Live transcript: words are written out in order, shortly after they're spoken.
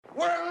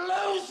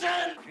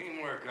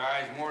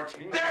guys, more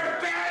team. They're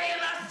burying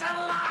us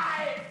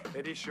alive!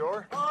 Eddie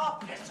Shore? Oh,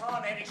 piss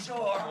on Eddie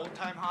Shore.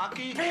 Old-time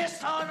hockey?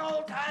 Piss on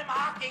old-time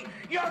hockey.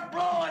 You're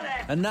ruining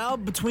it. And now,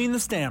 Between the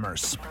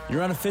Stammers,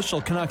 your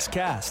unofficial Canucks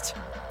cast.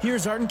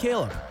 Here's Art and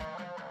Caleb.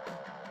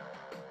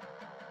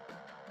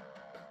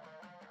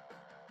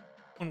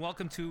 And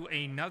welcome to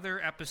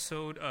another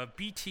episode of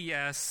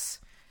BTS.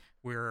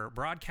 We're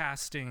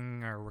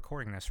broadcasting, or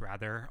recording this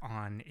rather,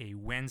 on a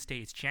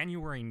Wednesday. It's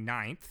January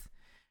 9th,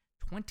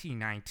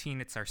 2019.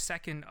 It's our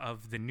second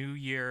of the new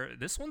year.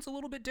 This one's a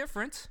little bit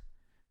different.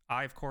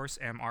 I, of course,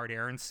 am Art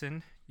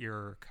Aronson,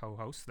 your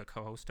co-host, the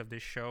co-host of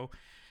this show.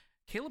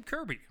 Caleb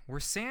Kirby. We're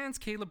sans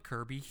Caleb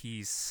Kirby.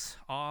 He's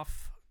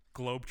off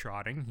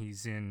globetrotting.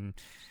 He's in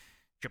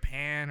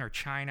Japan or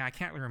China. I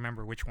can't really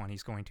remember which one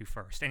he's going to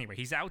first. Anyway,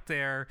 he's out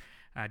there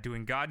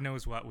doing God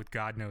knows what with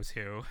God knows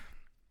who.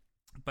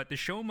 But the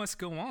show must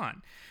go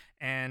on.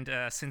 And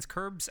since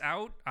Kerb's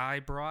out, I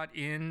brought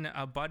in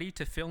a buddy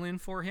to fill in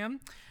for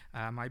him.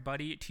 My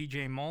buddy,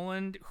 TJ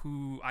Mullen,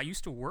 who I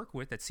used to work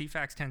with at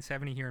CFAX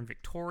 1070 here in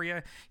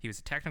Victoria. He was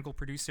a technical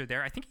producer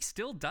there. I think he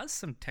still does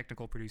some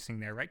technical producing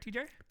there, right,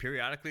 TJ?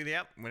 Periodically,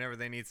 yep. Whenever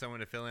they need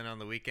someone to fill in on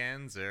the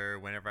weekends or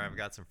whenever I've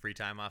got some free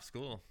time off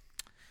school.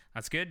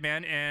 That's good,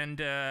 man. And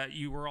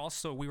we were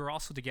also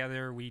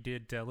together. We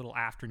did a little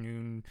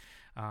afternoon,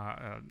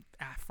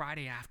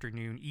 Friday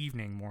afternoon,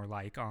 evening more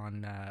like,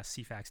 on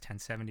CFAX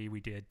 1070. We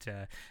did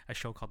a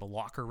show called The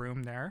Locker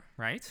Room there,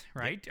 right?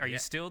 Yep. You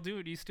still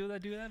do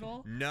that at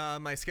all? No,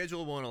 my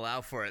schedule won't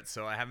allow for it,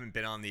 so I haven't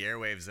been on the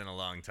airwaves in a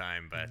long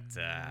time.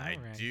 But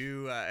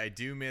I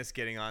do miss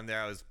getting on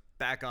there. I was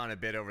back on a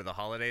bit over the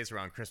holidays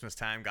around Christmas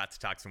time. Got to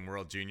talk some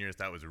World Juniors.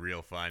 That was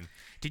real fun.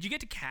 Did you get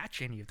to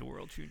catch any of the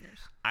World Juniors?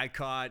 I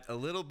caught a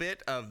little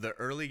bit of the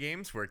early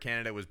games where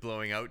Canada was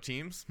blowing out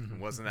teams. It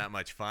wasn't that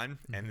much fun.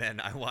 And then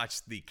I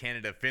watched the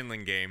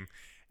Canada-Finland game,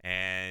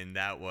 and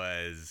that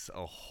was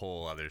a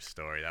whole other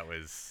story.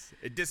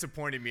 It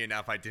disappointed me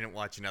enough I didn't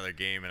watch another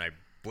game, and I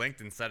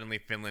blinked and suddenly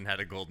Finland had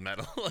a gold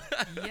medal.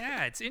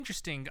 Yeah, it's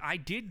interesting. I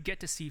did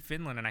get to see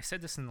Finland, and I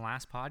said this in the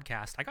last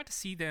podcast. I got to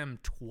see them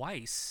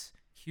twice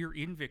here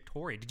in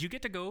Victoria. Did you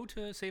get to go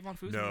to Save on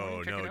Foods?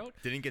 No, check it out?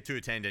 Didn't get to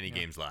attend any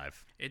games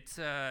live. It's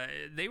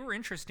they were an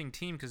interesting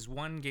team because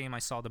one game I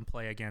saw them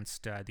play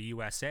against the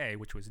USA,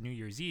 which was New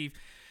Year's Eve.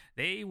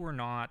 They were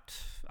not.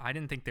 I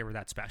didn't think they were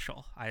that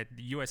special. The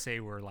USA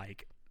were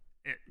like,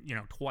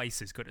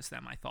 twice as good as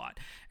them, I thought.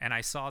 And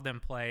I saw them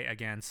play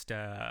against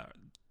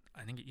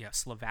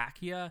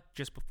Slovakia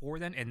just before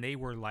then, and they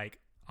were like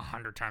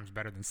 100 times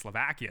better than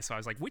Slovakia. So I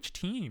was like, which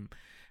team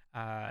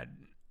are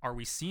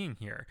we seeing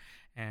here?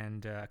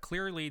 And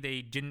clearly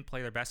they didn't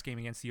play their best game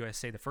against the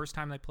USA the first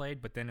time they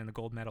played, but then in the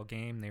gold medal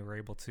game they were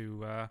able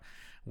to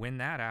win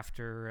that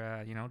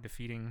after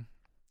defeating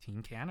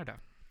Team Canada.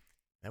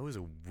 That was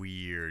a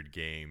weird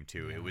game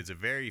too. Yeah. It was a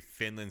very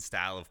Finland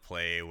style of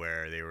play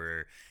where they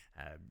were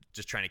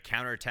just trying to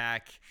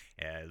counterattack,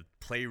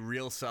 play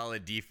real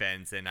solid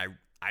defense, and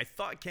I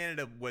thought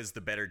Canada was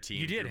the better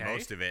team through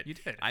most of it. You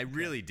did. I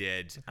really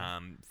did.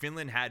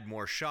 Finland had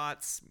more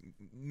shots,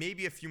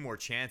 maybe a few more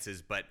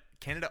chances, but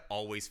Canada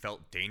always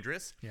felt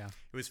dangerous. Yeah.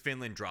 It was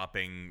Finland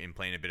dropping and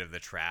playing a bit of the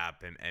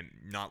trap and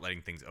not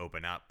letting things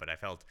open up. But I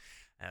felt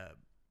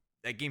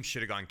that game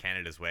should have gone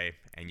Canada's way,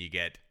 and you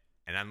get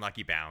an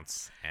unlucky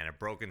bounce and a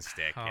broken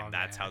stick, and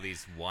that's how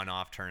these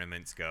one-off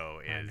tournaments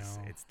go.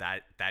 It's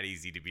that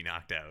easy to be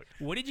knocked out.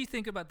 What did you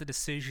think about the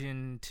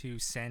decision to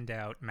send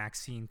out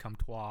Maxime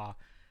Comtois,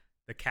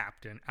 the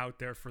captain, out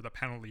there for the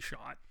penalty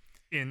shot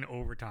in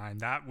overtime?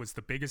 That was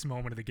the biggest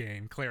moment of the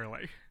game,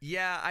 clearly.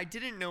 Yeah, I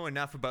didn't know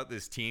enough about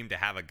this team to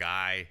have a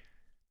guy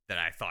that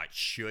I thought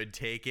should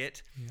take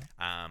it.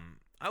 Yeah.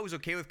 I was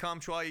okay with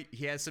Comtois.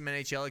 He has some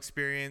NHL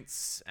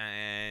experience,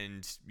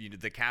 and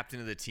the captain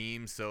of the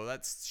team, so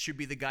that should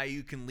be the guy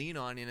you can lean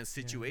on in a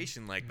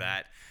situation like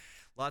that.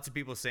 Lots of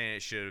people saying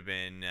it should have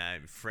been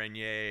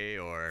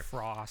Frenier or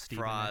Frost,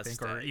 I think,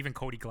 or even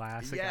Cody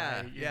Glass.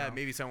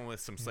 Maybe someone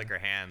with some slicker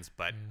hands,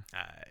 but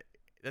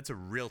that's a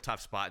real tough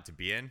spot to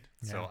be in.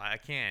 So I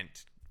can't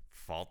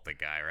fault the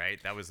guy,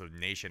 right? That was a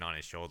nation on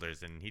his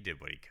shoulders, and he did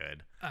what he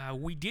could.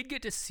 We did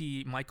get to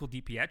see Michael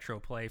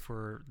DiPietro play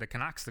for the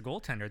Canucks, the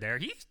goaltender there.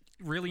 He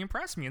really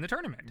impressed me in the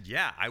tournament.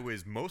 Yeah, I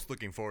was most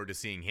looking forward to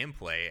seeing him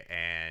play,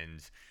 and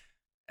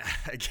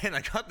again,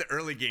 I got the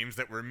early games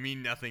that were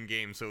mean-nothing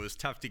games, so it was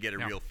tough to get a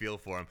real feel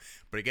for him.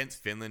 But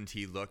against Finland,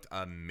 he looked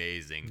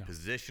amazing.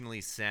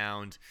 Positionally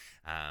sound,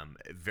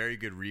 very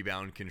good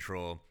rebound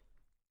control.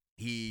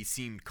 He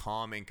seemed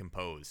calm and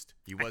composed.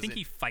 I think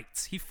he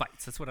fights.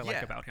 That's what I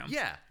like about him.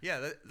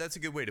 Yeah, that's a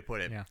good way to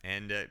put it. Yeah.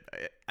 And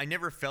I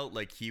never felt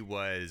like he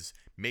was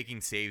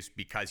making saves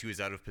because he was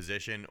out of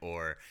position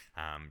or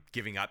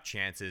giving up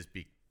chances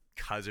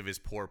because of his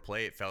poor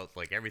play. It felt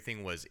like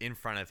everything was in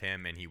front of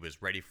him and he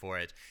was ready for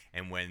it.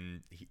 And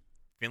when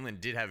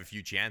Finland did have a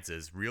few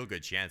chances, real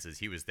good chances,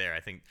 he was there. I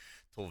think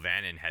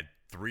Tolvanen had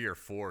 3 or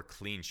 4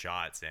 clean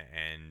shots,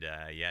 and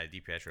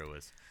DiPietro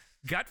was.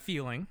 Gut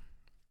feeling,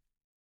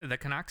 the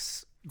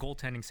Canucks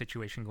goaltending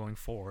situation going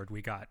forward,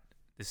 we got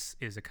This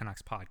is a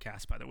Canucks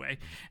podcast, by the way.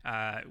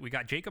 We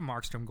got Jacob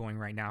Markstrom going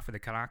right now for the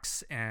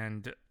Canucks,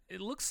 and it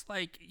looks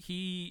like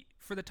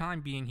for the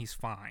time being, he's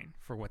fine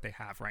for what they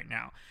have right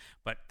now.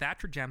 But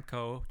Thatcher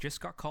Demko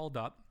just got called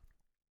up.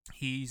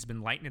 He's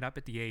been lighting it up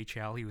at the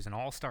AHL. He was an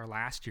all-star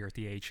last year at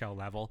the AHL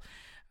level.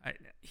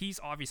 He's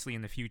obviously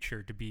in the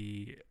future to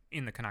be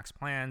in the Canucks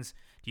plans.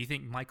 Do you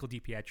think Michael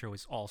DiPietro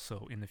is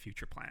also in the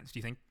future plans?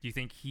 Do you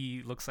think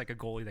he looks like a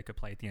goalie that could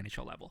play at the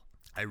NHL level?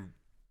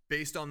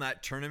 Based on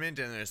that tournament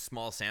and a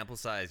small sample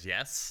size,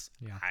 yes.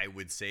 Yeah. I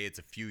would say it's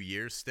a few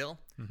years still.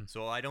 Mm-hmm.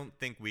 So I don't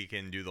think we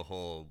can do the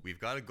whole, we've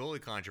got a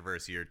goalie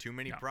controversy or too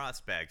many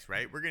prospects,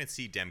 right? We're going to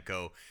see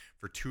Demko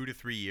for 2 to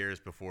 3 years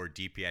before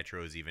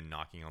DiPietro is even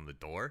knocking on the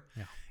door.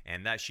 Yeah.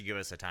 And that should give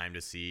us a time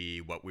to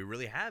see what we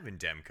really have in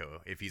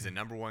Demko. If he's a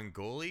number one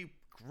goalie,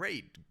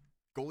 great.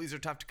 Goalies are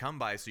tough to come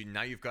by, so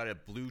now you've got a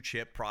blue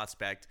chip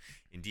prospect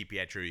in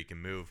DiPietro you can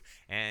move.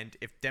 And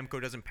if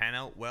Demko doesn't pan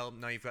out, well,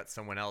 now you've got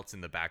someone else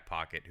in the back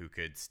pocket who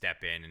could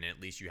step in, and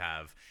at least you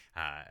have,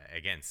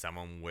 again,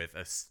 someone with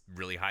a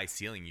really high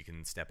ceiling you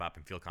can step up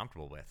and feel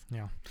comfortable with.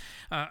 Yeah.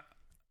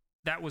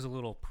 That was a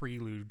little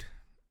prelude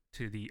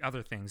to the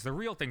other things. The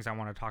real things I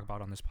want to talk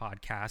about on this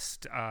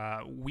podcast,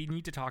 we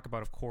need to talk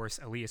about, of course,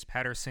 Elias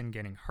Pettersson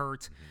getting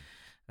hurt. Mm-hmm.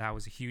 That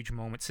was a huge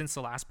moment. Since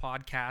the last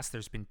podcast,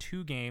 there's been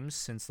 2 games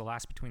since the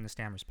last Between the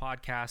Stammers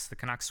podcast. The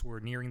Canucks were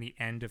nearing the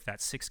end of that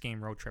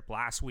 6-game road trip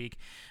last week.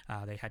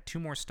 They had 2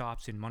 more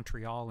stops in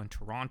Montreal and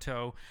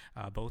Toronto.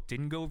 Both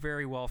didn't go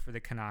very well for the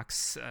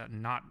Canucks.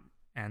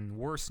 And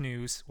worse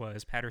news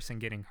was Pettersson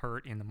getting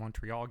hurt in the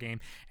Montreal game,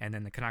 and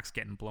then the Canucks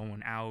getting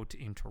blown out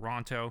in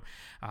Toronto.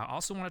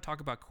 Also want to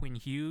talk about Quinn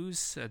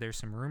Hughes. There's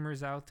some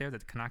rumors out there that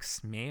the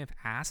Canucks may have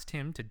asked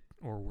him to,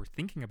 or were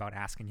thinking about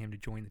asking him to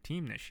join the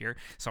team this year.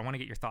 So I want to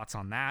get your thoughts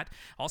on that.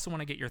 Also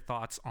want to get your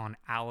thoughts on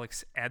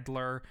Alex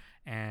Edler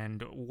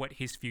and what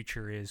his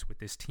future is with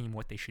this team,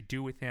 what they should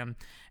do with him.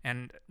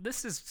 And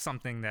this is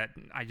something that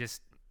I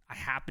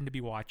happen to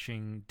be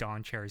watching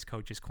Don Cherry's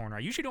Coach's Corner. I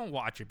usually don't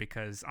watch it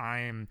because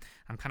I'm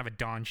kind of a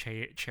Don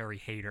Cherry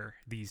hater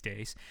these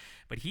days.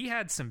 But he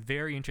had some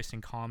very interesting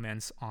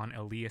comments on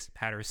Elias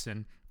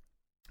Pettersson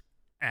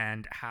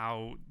and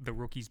how the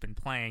rookie's been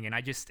playing. And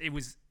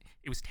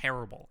it was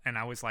terrible. And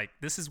I was like,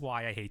 this is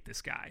why I hate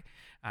this guy.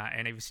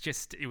 And it was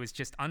just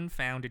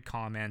unfounded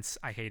comments.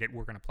 I hate it.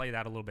 We're going to play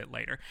that a little bit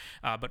later.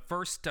 But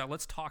first,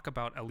 let's talk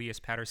about Elias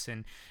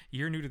Pettersson.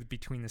 You're new to the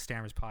Between the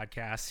Stammers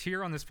podcast.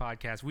 Here on this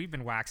podcast, we've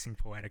been waxing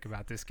poetic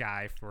about this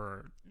guy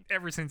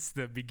ever since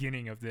the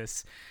beginning of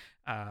this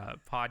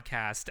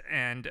podcast.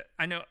 And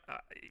I know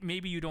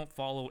maybe you don't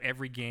follow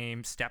every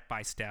game step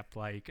by step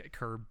like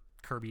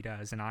Kirby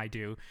does and I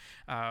do.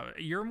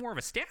 You're more of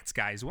a stats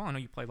guy as well. I know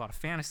you play a lot of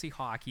fantasy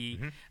hockey.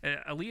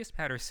 Mm-hmm. Elias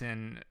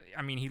Pettersson,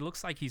 I mean, he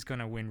looks like he's going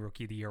to win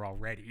Rookie of the Year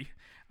already.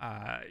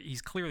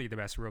 He's clearly the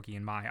best rookie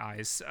in my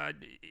eyes.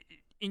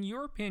 In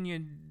your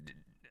opinion,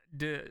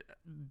 does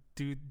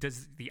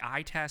the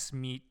eye test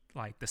meet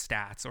like the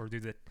stats, or do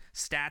the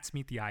stats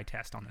meet the eye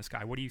test on this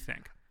guy? What do you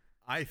think?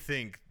 I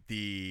think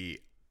the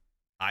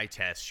eye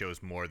test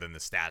shows more than the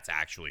stats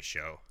actually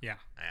show. Yeah.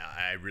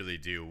 I really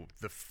do.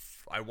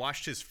 I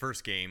watched his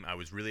first game. I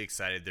was really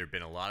excited. There'd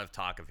been a lot of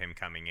talk of him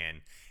coming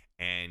in,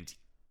 and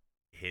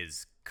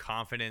his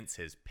confidence,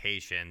 his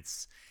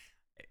patience,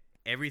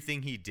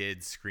 everything he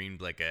did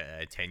screamed like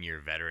a 10-year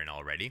veteran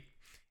already.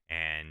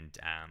 And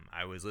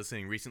I was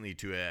listening recently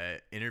to an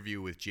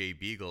interview with Jay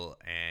Beagle,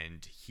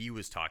 and he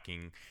was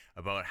talking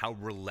about how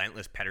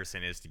relentless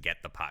Pettersson is to get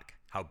the puck,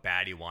 how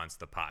bad he wants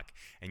the puck.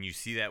 And you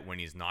see that when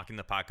he's knocking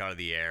the puck out of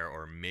the air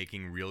or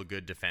making real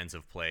good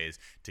defensive plays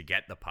to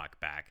get the puck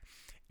back.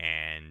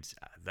 And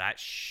that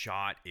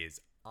shot is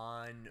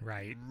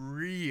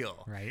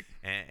unreal. Right.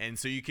 And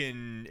so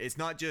it's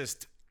not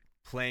just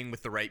playing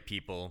with the right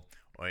people.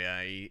 Or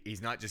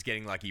he's not just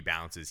getting lucky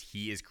bounces.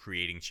 He is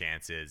creating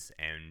chances,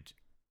 and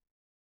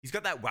he's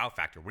got that wow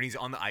factor. When he's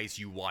on the ice,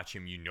 you watch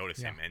him, you notice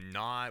him. And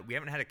we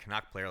haven't had a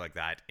Canuck player like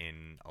that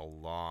in a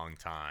long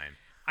time.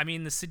 I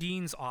mean, the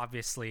Sedins,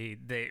 obviously,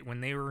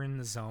 when they were in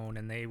the zone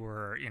and they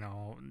were,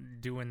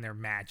 doing their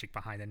magic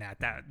behind the net,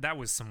 that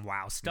was some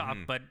wow stuff.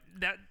 Mm-hmm. But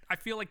I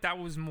feel like that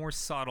was more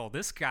subtle.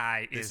 This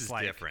guy is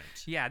like different.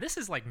 Yeah, this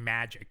is like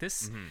magic.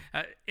 This,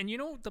 and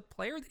the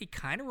player that he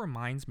kind of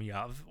reminds me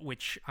of,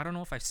 which I don't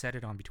know if I've said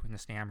it on Between the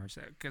Stammers,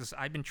 because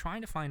I've been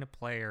trying to find a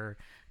player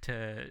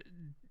to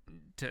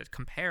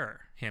compare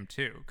him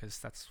to, because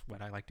that's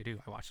what I like to do.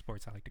 I watch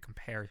sports. I like to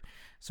compare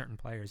certain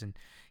players, and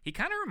he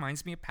kind of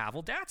reminds me of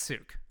Pavel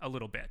Datsyuk a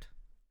little bit.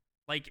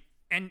 Like,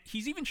 and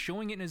he's even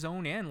showing it in his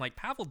own end. Like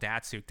Pavel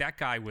Datsyuk, that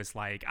guy was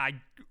like,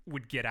 I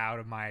would get out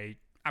of my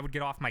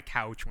get off my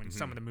couch when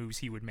some of the moves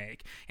he would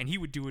make, and he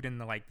would do it in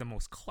the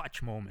most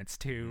clutch moments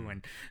too,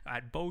 and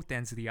at both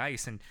ends of the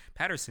ice. And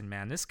Pettersson,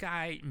 man, this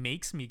guy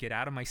makes me get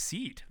out of my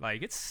seat.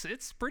 Like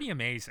it's pretty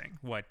amazing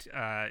what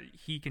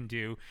he can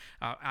do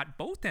at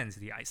both ends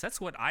of the ice. That's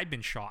what I've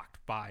been shocked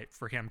by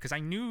for him, because I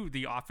knew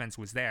the offense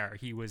was there.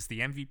 He was the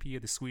MVP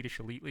of the Swedish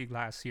Elite League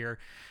last year.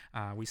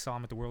 We saw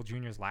him at the World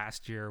Juniors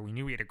last year. We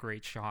knew he had a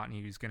great shot and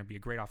he was going to be a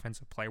great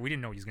offensive player. We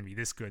didn't know he was going to be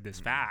this good, this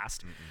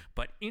fast,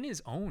 but in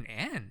his own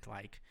end,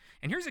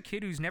 and here's a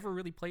kid who's never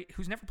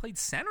played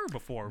center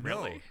before,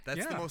 really. No,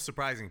 that's the most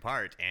surprising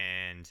part.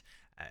 And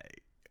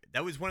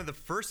that was one of the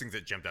first things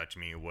that jumped out to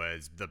me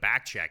was the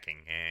back checking.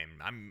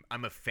 And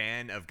I'm a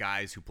fan of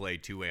guys who play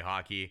two-way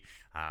hockey.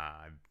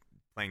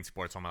 Playing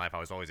sports all my life, I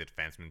was always a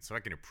defenseman, so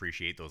I can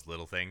appreciate those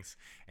little things.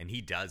 And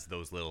he does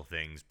those little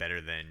things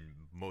better than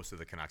most of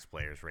the Canucks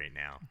players right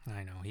now.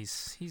 I know,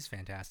 he's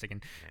fantastic.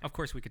 And of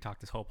course, we could talk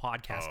this whole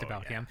podcast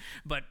about him.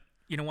 But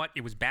you know what?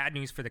 It was bad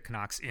news for the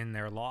Canucks in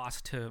their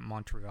loss to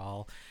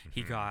Montreal.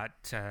 He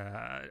got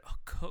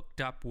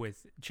cooked up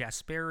with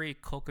Jesperi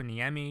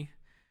Kotkaniemi,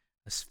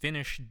 a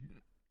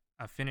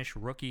Finnish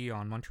rookie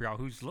on Montreal,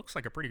 who looks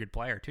like a pretty good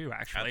player too,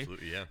 actually.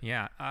 Absolutely,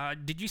 yeah. Yeah.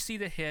 Did you see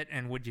the hit,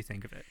 and what did you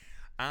think of it?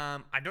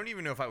 I don't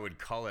even know if I would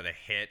call it a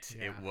hit.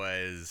 Yeah. It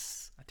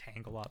was a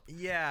tangle up.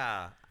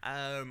 Yeah.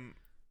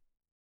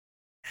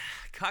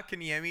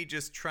 Kotkaniemi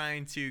just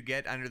trying to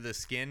get under the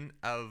skin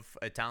of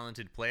a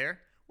talented player,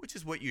 which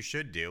is what you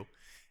should do.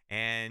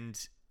 And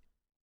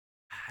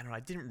I don't know,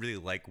 I didn't really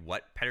like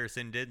what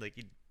Pettersson did.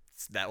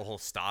 That whole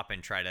stop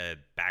and try to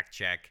back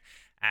check.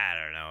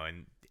 I don't know.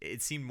 And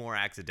it seemed more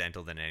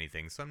accidental than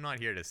anything. So I'm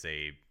not here to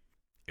say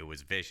it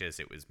was vicious,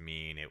 it was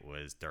mean, it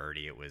was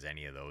dirty, it was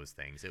any of those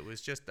things. It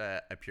was just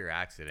a pure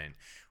accident.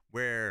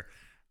 Where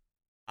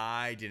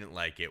I didn't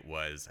like it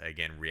was,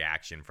 again,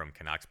 reaction from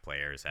Canucks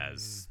players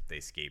as they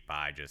skate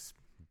by. Just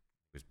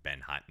was Ben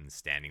Hutton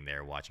standing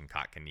there watching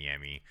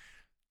Kotkaniemi.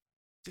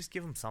 Just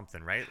give him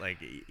something, right?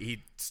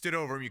 He stood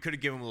over him. You could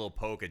have given him a little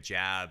poke, a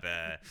jab.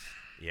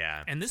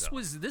 Yeah. And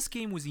this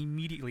game was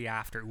immediately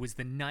after. It was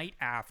the night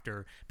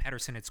after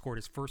Pettersson had scored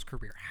his first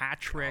career hat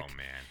trick. Oh,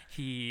 man.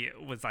 He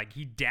was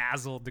he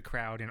dazzled the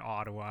crowd in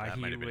Ottawa. That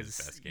might have been his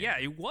best game. Yeah,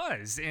 it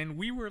was. And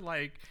we were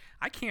like,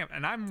 I can't,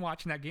 and I'm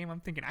watching that game,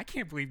 I'm thinking, I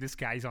can't believe this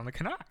guy's on the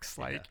Canucks.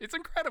 It's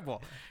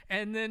incredible.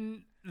 And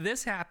then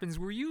this happens.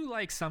 Were you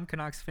like some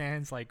Canucks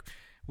fans,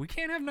 we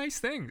can't have nice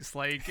things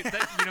that,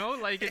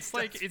 it's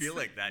it feel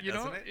like that,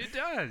 doesn't it? It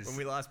does. When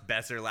we lost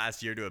Besser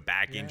last year to a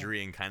back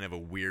injury and kind of a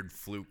weird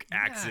fluke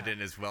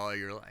accident as well,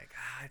 you're like,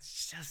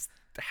 it's just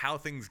how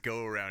things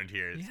go around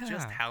here. It's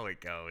just how it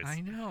goes. I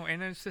know,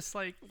 and it's just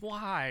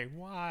why?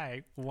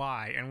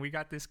 And we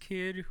got this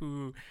kid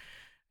who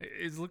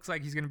looks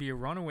like he's going to be a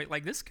runaway.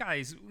 This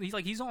guy's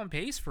he's on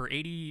pace for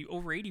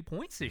over 80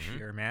 points this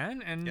year,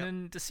 man. And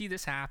then to see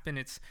this happen,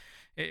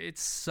 it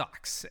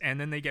sucks. And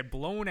then they get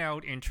blown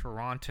out in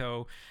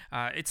Toronto.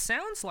 It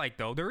sounds like,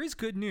 though, there is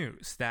good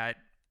news that,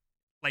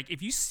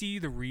 if you see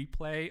the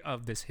replay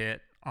of this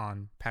hit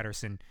on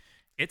Pettersson,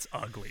 it's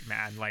ugly,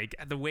 man.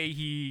 The way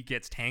he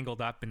gets tangled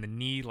up in the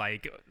knee,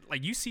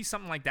 you see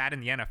something like that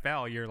in the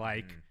NFL, you're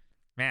like,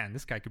 man,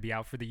 this guy could be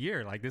out for the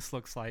year. This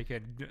looks like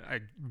a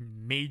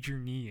major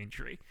knee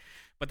injury.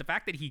 But the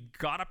fact that he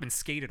got up and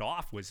skated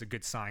off was a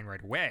good sign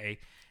right away.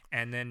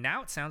 And then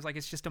now it sounds like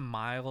it's just a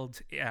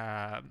mild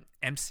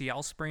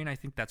MCL sprain. I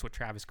think that's what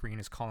Travis Green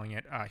is calling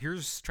it.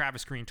 Here's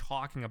Travis Green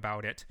talking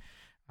about it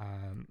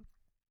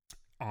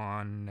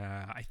on,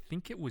 I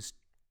think it was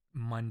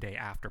Monday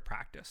after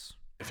practice.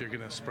 If you're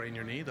going to sprain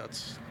your knee,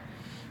 that's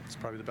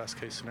probably the best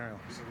case scenario.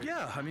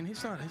 Yeah, I mean,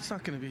 he's not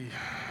going to be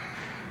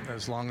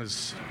as long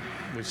as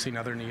we've seen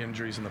other knee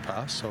injuries in the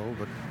past.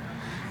 But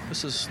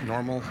this is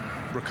normal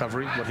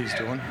recovery, what he's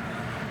doing.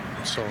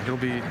 So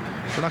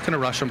we're not going to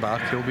rush him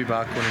back. He'll be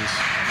back when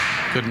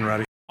he's good and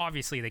ready.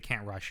 Obviously, they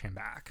can't rush him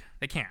back.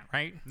 They can't,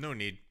 right? No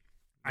need.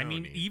 I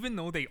mean, even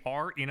though they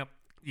are in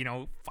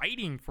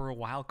fighting for a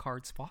wild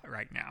card spot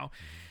right now,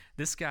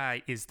 this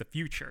guy is the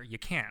future. You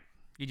can't.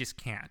 You just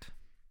can't.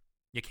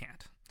 You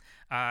can't.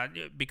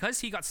 Because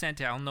he got sent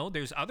down, though,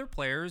 there's other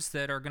players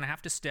that are going to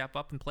have to step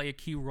up and play a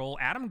key role.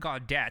 Adam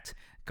Gaudette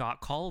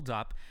got called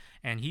up,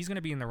 and he's going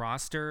to be in the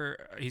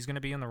roster. He's going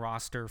to be in the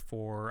roster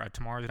for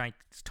tomorrow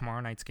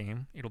night's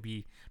game. It'll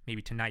be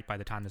maybe tonight by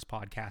the time this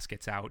podcast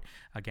gets out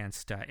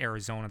against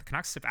Arizona. The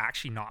Canucks have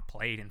actually not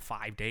played in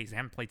 5 days. They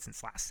haven't played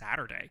since last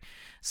Saturday.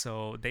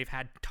 So they've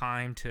had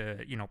time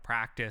to,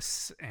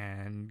 practice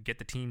and get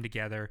the team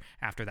together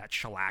after that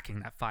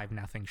shellacking, that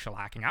 5-0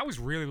 shellacking. I was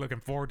really looking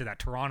forward to that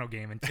Toronto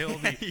game until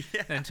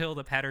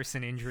the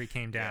Pettersson injury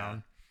came down.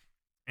 Yeah.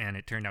 And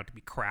it turned out to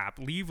be crap.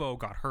 Levo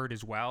got hurt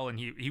as well, and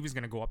he was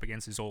going to go up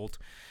against his old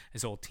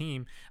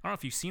team. I don't know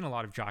if you've seen a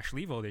lot of Josh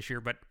Levo this year,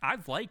 but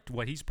I've liked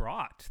what he's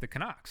brought to the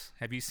Canucks.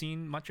 Have you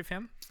seen much of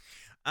him?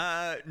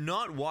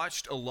 Not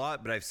watched a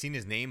lot, but I've seen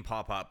his name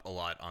pop up a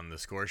lot on the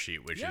score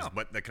sheet, which is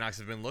what the Canucks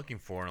have been looking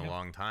for in a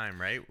long time,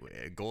 right?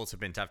 Goals have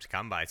been tough to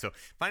come by. So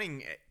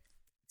finding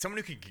someone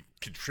who can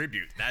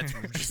contribute. That's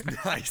just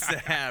nice to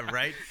have,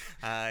 right?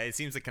 It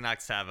seems the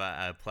Canucks have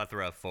a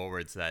plethora of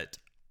forwards that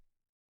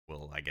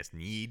will, I guess,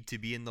 need to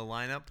be in the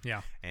lineup.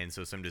 Yeah. And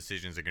so some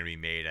decisions are going to be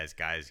made as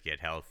guys get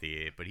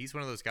healthy. But he's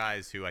one of those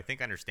guys who I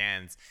think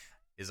understands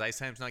his ice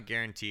time's not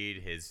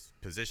guaranteed. His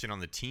position on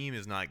the team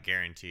is not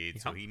guaranteed.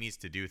 Yep. So he needs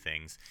to do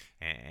things,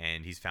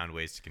 and he's found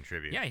ways to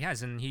contribute. Yeah, he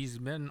has, and he's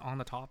been on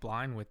the top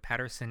line with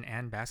Pettersson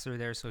and Boeser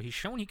there. So he's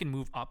shown he can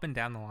move up and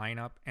down the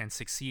lineup and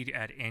succeed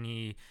at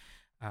any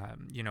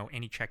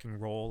any checking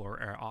role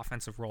or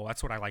offensive role.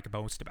 That's what I like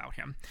most about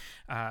him.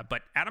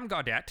 But Adam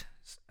Gaudette,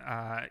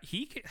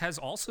 he has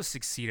also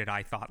succeeded,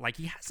 I thought. Like,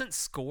 he hasn't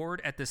scored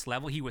at this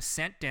level. He was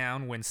sent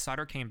down when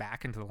Sutter came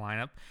back into the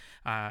lineup.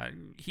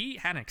 He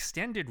had an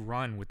extended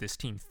run with this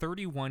team,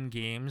 31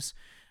 games.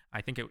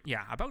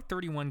 About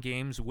 31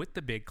 games with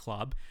the big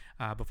club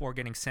before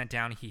getting sent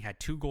down. He had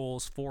 2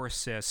 goals, 4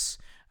 assists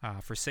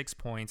for 6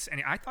 points.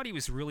 And I thought he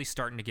was really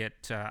starting to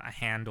get a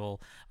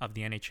handle of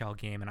the NHL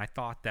game. And I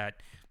thought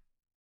that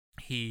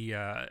he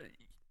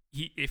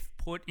if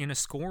put in a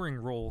scoring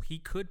role, he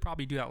could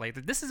probably do that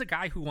later. This is a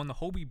guy who won the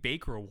Hobey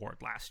Baker Award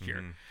last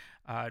year.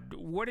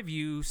 What have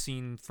you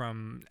seen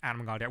from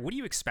Adam Gaudette? What do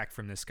you expect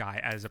from this guy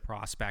as a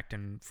prospect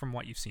and from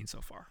what you've seen so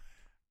far?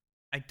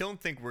 I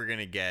don't think we're going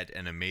to get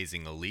an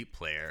amazing elite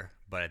player,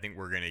 but I think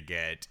we're going to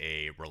get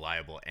a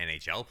reliable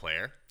NHL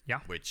player. Yeah.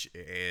 Which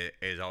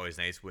is always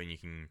nice when you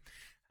can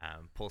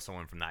pull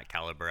someone from that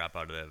caliber up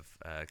out of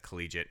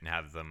collegiate and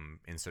have them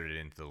inserted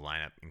into the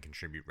lineup and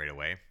contribute right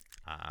away.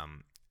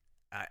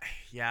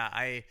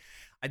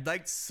 I'd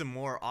like some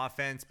more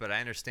offense, but I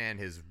understand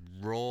his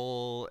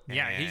role.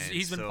 Yeah,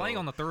 he's been playing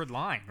on the third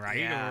line, right?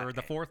 Yeah, or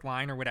the fourth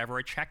line or whatever.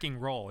 A checking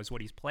role is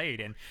what he's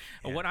played. And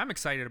what I'm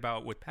excited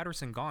about with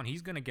Pettersson gone,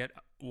 he's going to get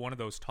one of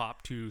those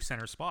top 2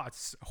 center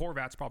spots.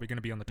 Horvat's probably going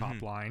to be on the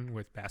top line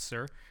with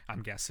Boeser,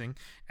 I'm guessing.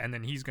 And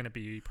then he's going to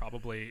be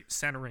probably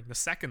centering the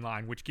second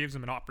line, which gives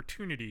him an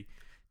opportunity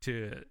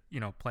to,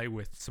 play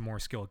with some more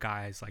skilled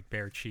guys like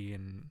Baertschi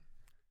and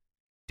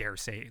dare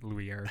say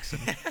Louis Eriksson.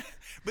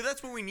 But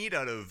that's what we need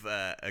out of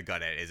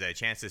Gaudette, is a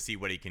chance to see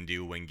what he can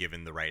do when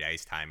given the right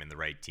ice time and the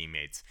right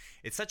teammates.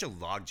 It's such a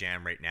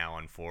logjam right now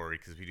on forward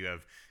because we do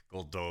have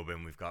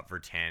Goldobin, we've got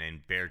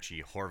Virtanen,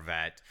 Baertschi,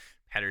 Horvat,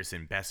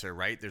 Pettersson, Boeser,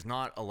 right? There's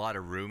not a lot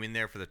of room in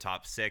there for the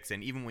top 6.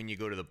 And even when you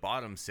go to the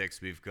bottom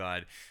 6, we've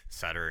got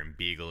Sutter and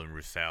Beagle and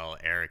Roussel,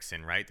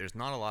 Eriksson, right? There's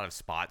not a lot of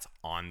spots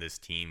on this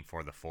team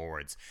for the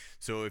forwards.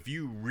 So if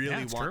you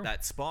really want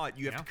that spot,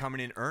 you have to come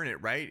in and earn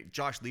it, right?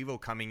 Josh Leivo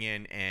coming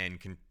in and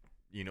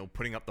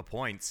putting up the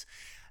points.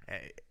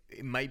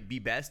 It might be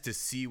best to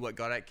see what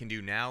Gaudette can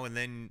do now and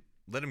then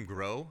let him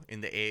grow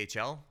in the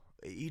AHL.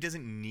 He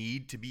doesn't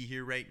need to be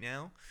here right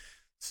now.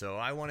 So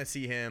I want to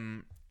see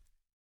him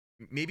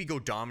maybe go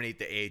dominate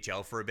the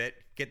AHL for a bit,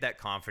 get that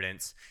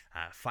confidence,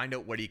 find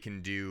out what he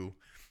can do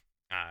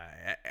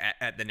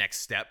at the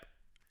next step,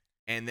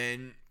 and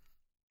then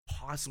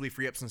possibly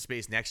free up some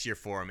space next year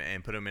for him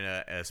and put him in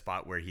a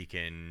spot where he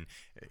can,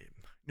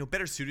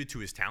 better suited to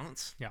his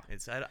talents. Yeah,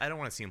 I don't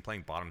want to see him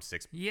playing bottom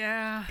 6.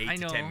 Yeah, 8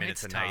 to 10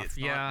 minutes a night. It's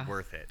not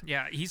worth it.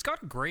 Yeah, he's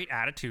got a great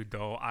attitude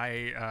though.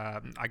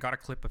 I got a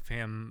clip of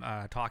him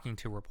talking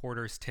to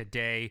reporters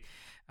today.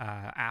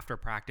 After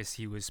practice,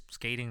 he was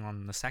skating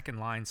on the second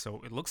line,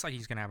 so it looks like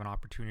he's going to have an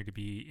opportunity to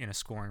be in a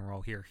scoring role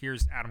here.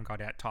 Here's Adam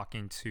Gaudette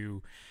talking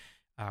to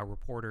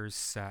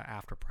reporters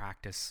after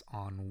practice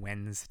on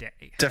Wednesday.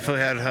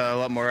 Definitely had a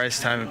lot more ice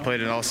time and played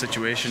in all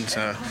situations.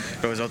 I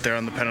was out there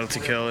on the penalty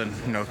kill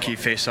and key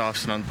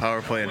face-offs and on the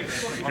power play. And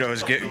it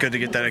was good to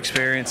get that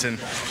experience and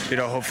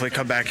hopefully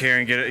come back here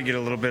and get a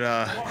little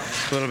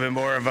bit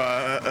more of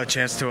a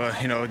chance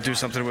to do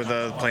something with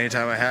the playing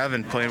time I have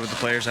and playing with the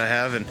players I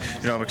have. And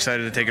I'm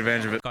excited to take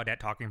advantage of it. Gaudette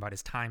talking about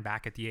his time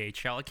back at the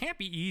AHL. It can't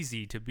be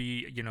easy to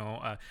be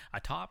a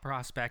top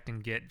prospect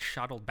and get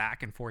shuttled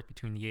back and forth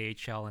between the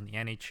AHL and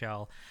the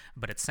NHL,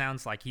 but it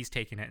sounds like he's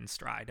taking it in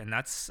stride, and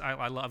that's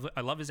I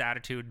love his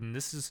attitude. And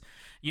this is,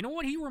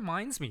 what he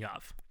reminds me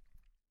of.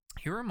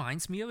 He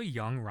reminds me of a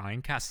young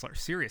Ryan Kesler.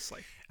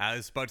 Seriously, I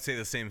was about to say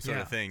the same sort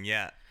of thing.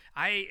 Yeah,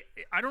 I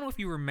don't know if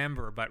you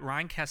remember, but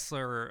Ryan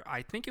Kesler,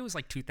 I think it was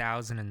like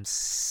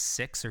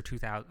 2006 or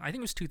 2000. I think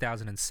it was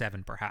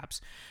 2007,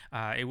 perhaps.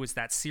 It was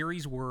that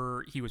series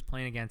where we were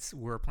playing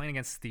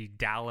against the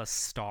Dallas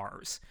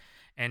Stars.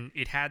 And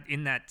it had,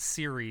 in that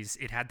series,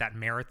 it had that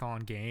marathon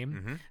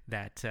game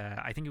that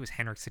I think it was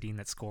Henrik Sedin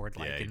that scored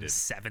in the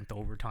 7th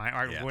overtime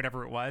or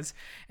whatever it was.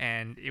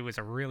 And it was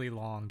a really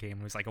long game.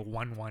 It was like a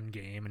 1-1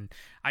 game. And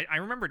I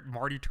remember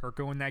Marty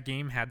Turco in that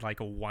game had like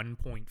a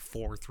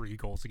 1.43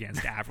 goals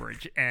against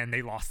average, and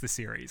they lost the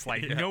series.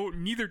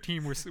 Neither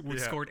team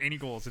scored any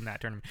goals in that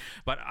tournament.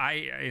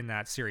 In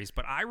that series.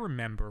 But I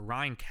remember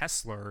Ryan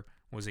Kesler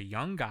was a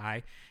young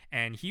guy,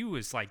 and he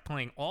was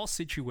playing all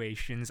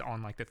situations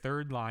on the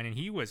third line, and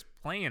he was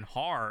playing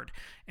hard.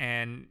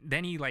 And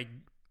then he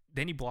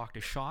blocked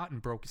a shot and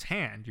broke his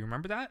hand. Do you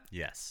remember that?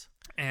 Yes.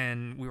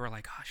 And we were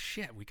like, oh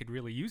shit, we could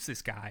really use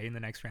this guy in the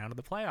next round of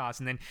the playoffs.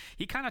 And then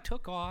he kind of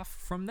took off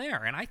from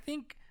there. And I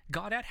think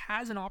Gaudette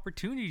has an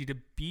opportunity to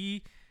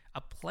be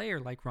a player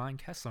like Ryan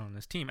Kesler on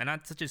this team. And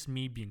that's just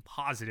me being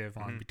positive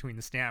on Between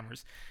the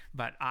Stammers.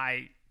 But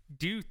I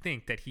do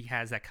think that he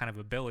has that kind of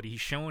ability. He's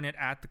shown it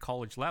at the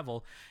college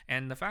level.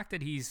 And the fact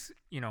that he's,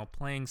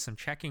 playing some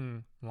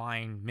checking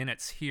line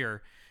minutes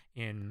here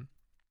in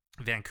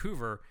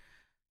Vancouver,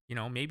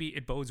 maybe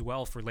it bodes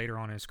well for later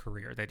on in his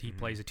career that he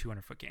plays a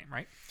 200-foot game,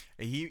 right?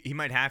 He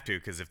might have to,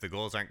 because if the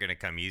goals aren't going to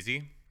come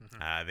easy,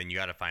 then you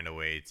got to find a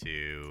way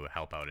to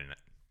help out in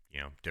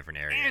different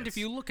areas. And if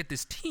you look at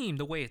this team,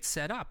 the way it's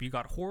set up, you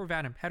got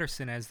Horvat and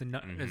Pettersson as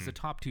the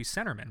top two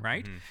centermen,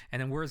 right?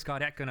 And then where's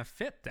Gaudette going to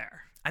fit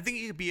there? I think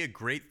he could be a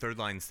great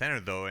third-line center,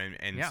 though,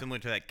 and similar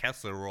to that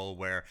Kesler role,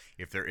 where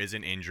if there is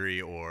an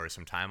injury or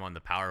some time on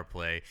the power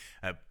play,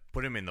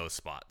 put him in those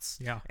spots.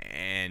 Yeah.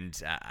 And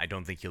I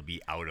don't think he'll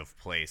be out of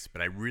place,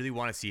 but I really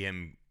want to see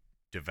him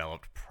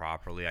developed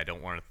properly. I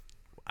don't want to.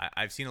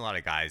 I've seen a lot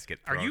of guys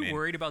get thrown in. Are you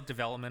worried about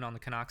development on the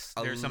Canucks?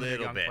 There's some of the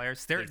young bit.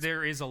 players.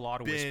 There is a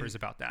lot of whispers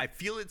about that. I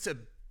feel it's a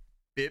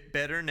bit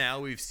better now.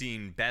 We've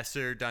seen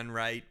Besser done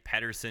right,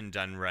 Pettersson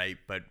done right,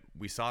 but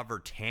we saw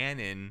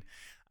Virtanen.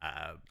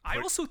 I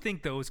also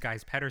think those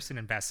guys, Pettersson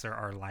and Besser,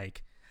 are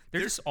like they're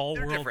just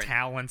all-world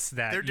talents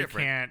that you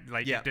can't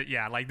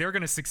they're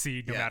going to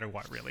succeed no matter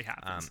what really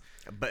happens.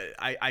 But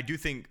I do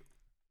think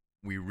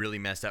we really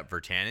messed up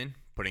Virtanen,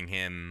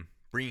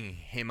 bringing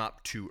him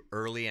up too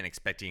early and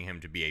expecting him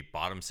to be a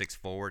bottom six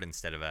forward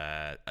instead of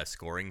a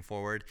scoring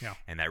forward. Yeah.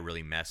 And that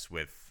really messed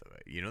with,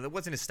 that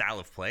wasn't his style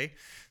of play.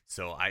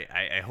 So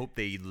I hope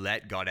they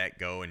let Gaudette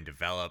go and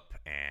develop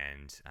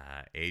and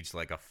age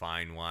like a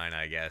fine wine,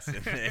 I guess,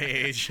 in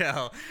the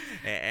AHL,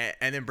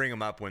 and then bring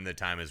him up when the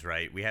time is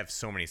right. We have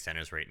so many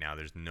centers right now.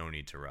 There's no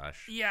need to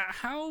rush. Yeah.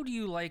 How do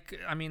you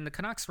the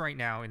Canucks right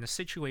now, in the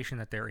situation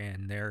that they're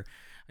in, they're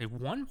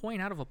 1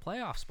 point out of a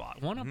playoff spot,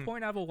 1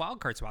 point out of a wild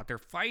card spot. They're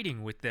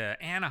fighting with the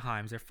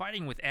Anaheims. They're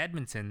fighting with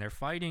Edmonton. They're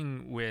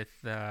fighting with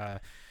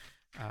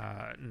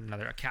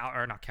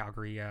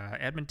Calgary,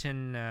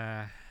 Edmonton,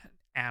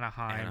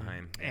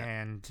 Anaheim,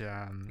 and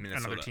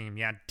another team.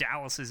 Yeah,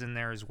 Dallas is in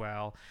there as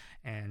well,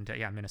 and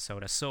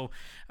Minnesota. So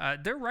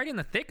they're right in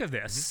the thick of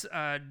this.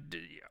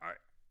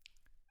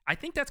 I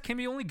think that can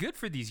be only good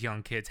for these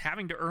young kids,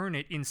 having to earn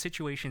it in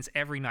situations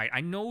every night. I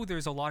know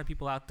there's a lot of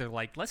people out there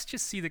like, let's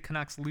just see the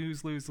Canucks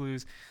lose.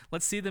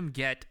 Let's see them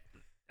get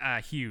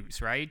Hughes,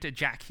 right?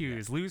 Jack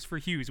Hughes, lose for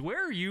Hughes.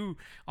 Where are you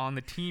on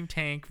the team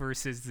tank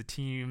versus the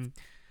team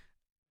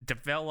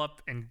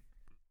develop and,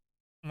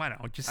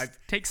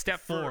 take step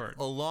forward?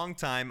 For a long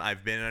time,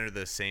 I've been under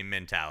the same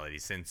mentality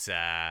since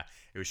it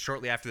was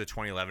shortly after the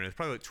 2011. It was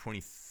probably like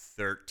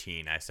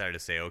 2013. I started to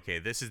say, okay,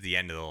 this is the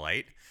end of the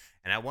light.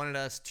 And I wanted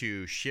us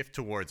to shift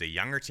towards a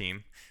younger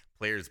team,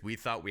 players we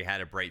thought we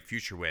had a bright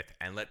future with,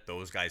 and let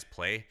those guys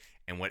play.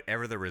 And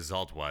whatever the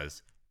result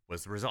was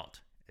the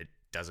result. It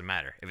doesn't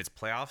matter. If it's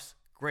playoffs,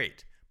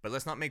 great. But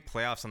let's not make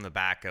playoffs on the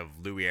back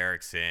of Louis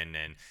Eriksson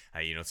and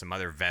some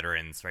other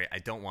veterans, right? I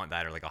don't want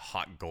that, or like a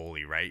hot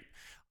goalie, right?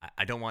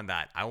 I don't want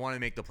that. I want to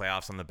make the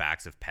playoffs on the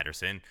backs of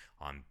Pettersson,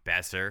 on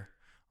Besser,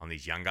 on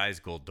these young guys,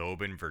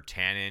 Goldobin,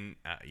 Virtanen,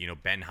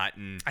 Ben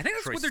Hutton. I think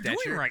that's Troy what they're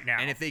Stecher. doing right now.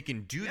 And if they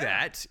can do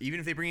that, even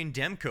if they bring in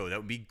Demko, that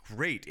would be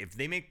great. If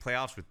they make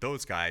playoffs with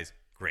those guys,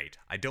 great.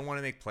 I don't want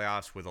to make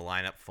playoffs with a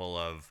lineup full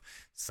of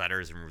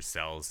Sutters and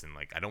Roussells, and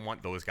I don't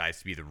want those guys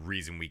to be the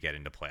reason we get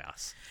into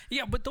playoffs.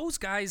 Yeah, but those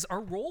guys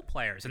are role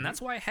players, and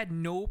that's why I had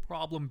no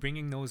problem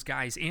bringing those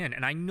guys in.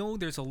 And I know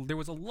there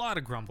was a lot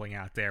of grumbling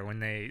out there when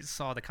they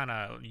saw the kind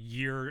of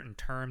year and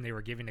term they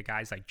were giving to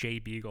guys like Jay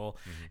Beagle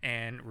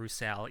and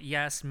Roussel.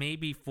 Yes,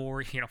 maybe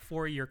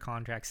 4-year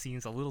contract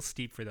seems a little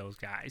steep for those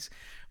guys,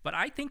 but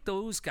I think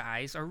those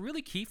guys are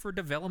really key for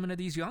development of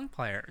these young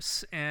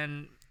players.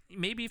 And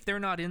maybe if they're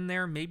not in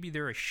there, maybe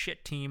they're a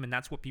shit team, and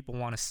that's what people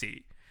want to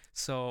see.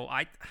 So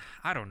I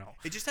don't know.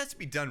 It just has to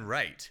be done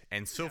right,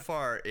 and so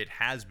far it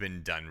has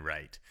been done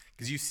right.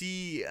 Because you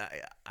see,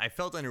 I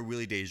felt under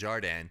Willie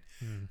Desjardins,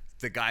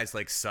 the guys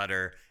like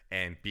Sutter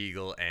and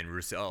Beagle and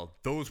Roussel,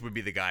 those would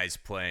be the guys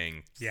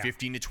playing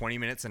 15 to 20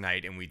 minutes a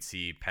night, and we'd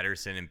see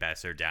Pettersson and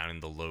Besser down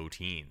in the low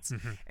teens,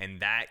 and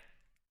that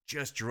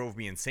just drove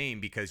me insane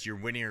because you're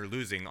winning or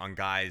losing on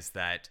guys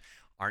that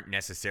aren't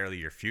necessarily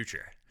your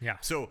future. Yeah.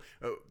 So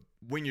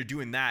when you're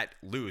doing that,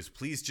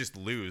 please just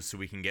lose so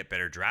we can get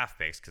better draft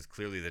picks, because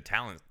clearly the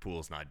talent pool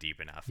is not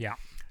deep enough. Yeah.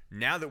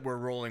 Now that we're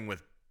rolling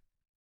with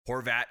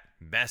Horvat,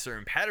 Besser,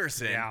 and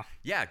Pettersson,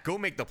 go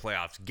make the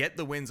playoffs. Get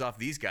the wins off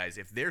these guys.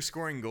 If they're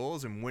scoring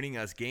goals and winning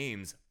us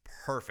games,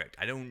 perfect.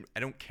 I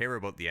don't care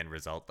about the end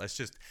result. Let's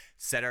just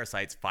set our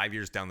sights 5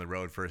 years down the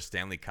road for a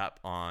Stanley Cup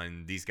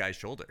on these guys'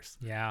 shoulders.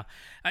 Yeah.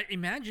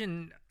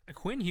 Imagine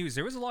Quinn Hughes.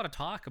 There was a lot of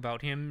talk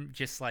about him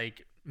just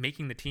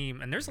making the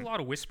team, and there's a lot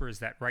of whispers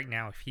that right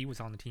now, if he was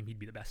on the team, he'd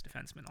be the best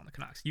defenseman on the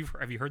Canucks.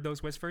 Have you heard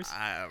those whispers?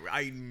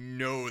 I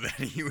know that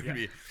he would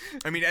be.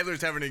 I mean,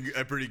 Edler's having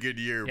a pretty good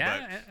year,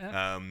 but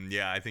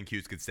I think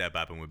Hughes could step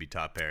up and would be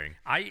top pairing.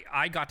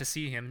 I got to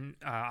see him.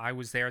 I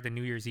was there at the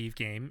New Year's Eve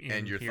game.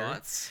 And your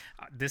thoughts?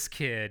 This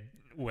kid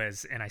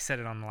was, and I said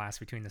it on the last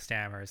Between the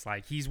Stammers,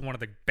 he's one of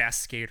the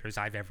best skaters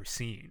I've ever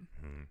seen.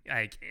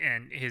 Like,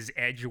 and his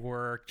edge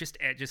work, just,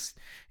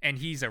 and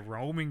he's a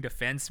roaming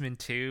defenseman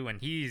too,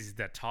 and he's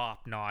the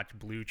top-notch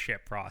blue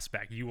chip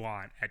prospect you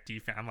want at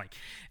defense. I'm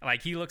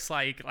like he looks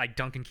like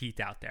Duncan Keith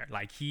out there.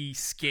 Like, he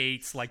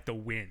skates like the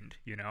wind,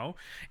 you know,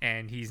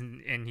 and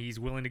he's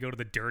willing to go to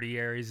the dirty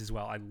areas as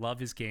well. I love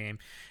his game,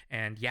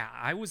 and yeah,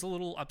 I was a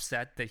little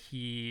upset that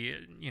he,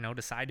 you know,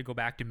 decided to go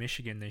back to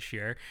Michigan this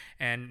year,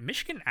 and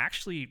Michigan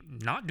actually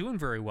not doing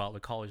very well at the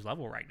college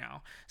level right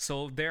now.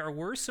 So there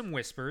were some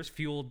whispers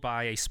fueled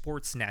by a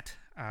Sportsnet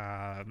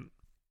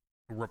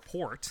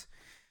report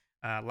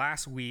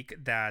last week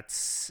that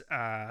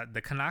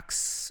the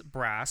Canucks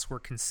brass were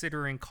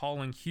considering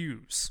Colin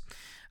Hughes.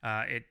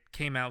 It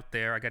came out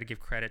there. I got to give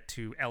credit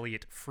to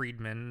Elliot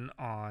Friedman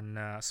on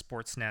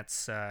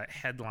Sportsnet's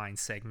headline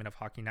segment of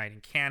Hockey Night in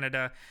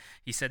Canada.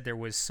 He said there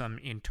was some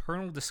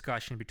internal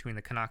discussion between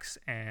the Canucks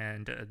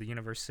and the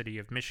University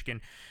of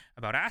Michigan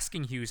about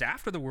asking Hughes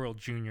after the World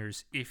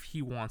Juniors if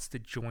he wants to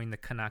join the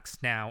Canucks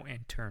now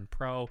and turn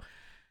pro.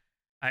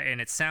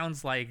 And it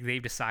sounds like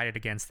they've decided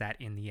against that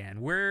in the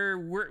end. Where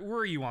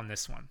are you on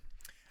this one?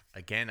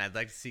 Again, I'd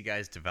like to see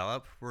guys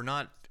develop. We're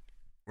not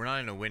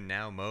in a win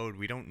now mode.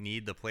 We don't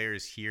need the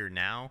players here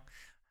now.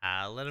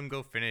 Let them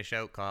go finish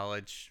out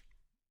college,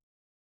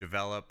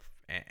 develop,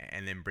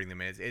 and then bring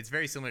them in. It's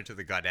very similar to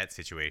the Gaudette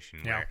situation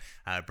where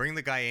bring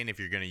the guy in if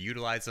you're going to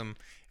utilize him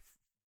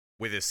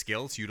with his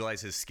skills,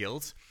 utilize his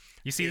skills.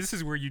 You see, this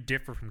is where you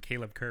differ from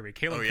Caleb Kirby.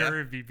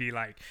 Kirby be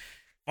like,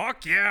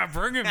 fuck yeah,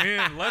 bring him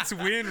in. Let's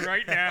win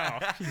right now.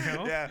 You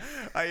know? Yeah.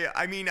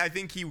 I mean, I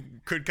think he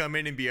could come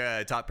in and be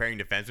a top pairing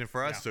defenseman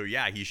for us. Yeah. So,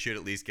 yeah, he should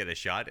at least get a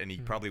shot, and he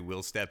probably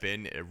will step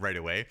in right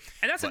away.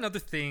 And that's another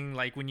thing,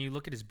 like, when you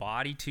look at his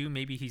body, too,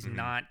 maybe he's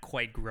not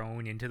quite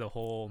grown into the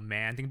whole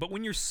man thing. But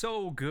when you're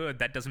so good,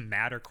 that doesn't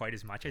matter quite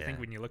as much, I think,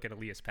 when you look at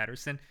Elias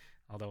Pettersson.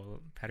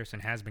 Although Pettersson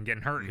has been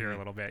getting hurt here a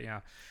little bit, Yeah,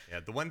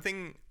 the one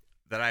thing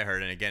that I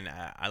heard, and again,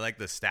 I like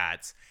the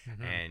stats,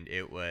 and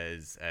it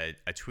was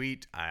a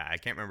tweet. I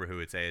can't remember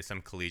who it says.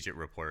 Some collegiate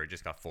reporter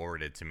just got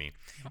forwarded to me,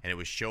 and it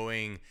was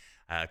showing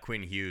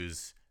Quinn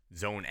Hughes'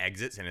 zone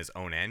exits in his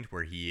own end,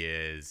 where he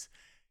is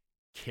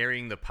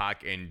carrying the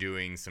puck and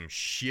doing some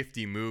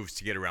shifty moves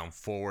to get around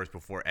forwards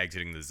before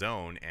exiting the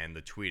zone. And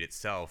the tweet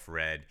itself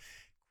read,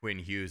 Quinn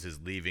Hughes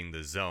is leaving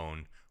the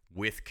zone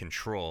with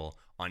control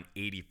on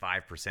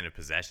 85% of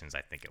possessions,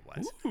 I think it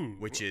was. Ooh.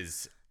 Which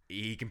is...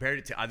 He compared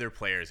it to other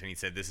players, and he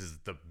said this is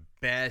the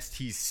best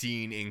he's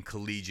seen in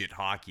collegiate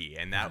hockey.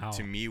 And that,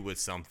 to me, was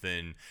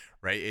something,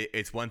 right?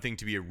 It's one thing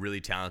to be a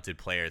really talented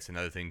player. It's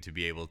another thing to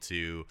be able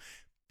to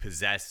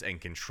possess and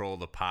control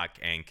the puck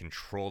and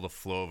control the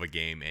flow of a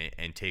game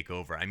and take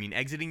over. I mean,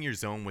 exiting your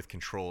zone with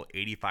control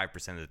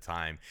 85% of the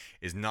time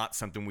is not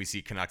something we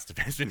see Canucks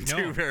defensemen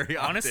do very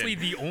often. Honestly,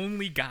 the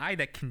only guy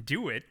that can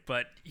do it,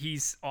 but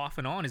he's off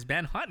and on, is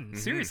Ben Hutton.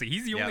 Seriously,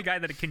 he's the only guy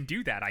that can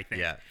do that, I think.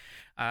 Yeah.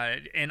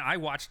 And I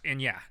watched,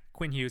 and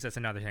Quinn Hughes, that's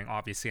another thing.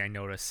 Obviously, I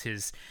noticed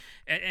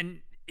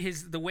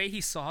the way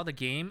he saw the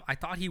game. I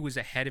thought he was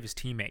ahead of his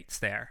teammates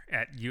there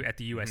at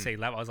the USA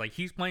level. I was like,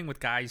 he's playing with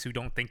guys who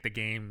don't think the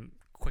game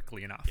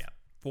quickly enough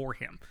for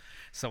him.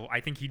 So I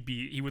think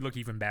he would look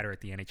even better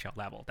at the NHL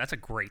level. That's a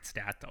great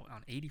stat, though,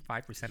 on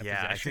 85% of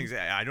possession.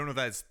 I don't know if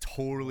that's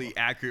totally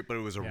accurate, but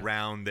it was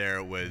around there.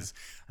 It was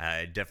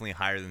definitely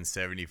higher than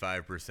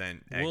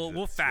 75%.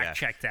 We'll fact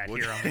check that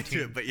here on the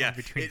team. But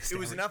it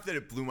was enough that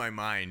it blew my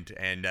mind.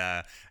 And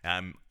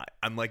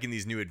I'm liking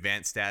these new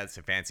advanced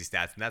stats, fancy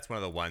stats, and that's one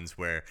of the ones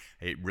where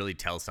it really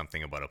tells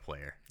something about a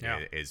player.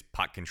 Is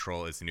puck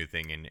control is the new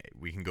thing, and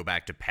we can go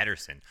back to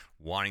Pettersson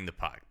wanting the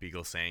puck.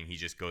 Beagle saying he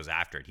just goes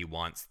after it. He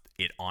wants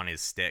it on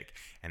his stick,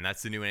 and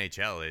that's the new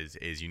NHL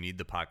is you need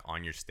the puck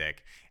on your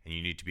stick, and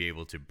you need to be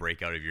able to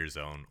break out of your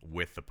zone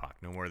with the puck.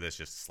 No more of this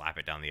just slap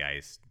it down the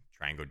ice,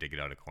 try and go dig it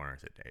out of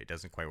corners. It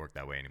doesn't quite work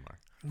that way anymore.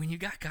 When you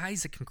got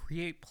guys that can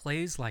create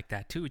plays like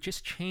that too, it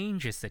just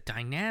changes the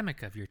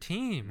dynamic of your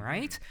team,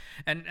 right?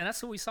 And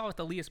that's what we saw with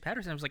Elias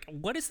Pettersson. I was like,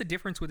 what is the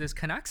difference with this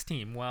Canucks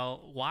team?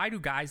 Well, why do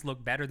guys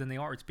look better than they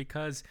are? It's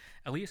because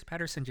Elias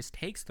Pettersson just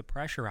takes the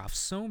pressure off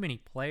so many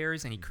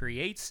players, and he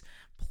creates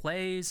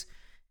plays.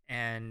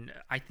 And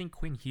I think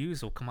Quinn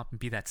Hughes will come up and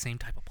be that same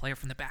type of player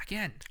from the back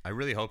end. I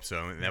really hope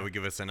so. And that would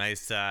give us a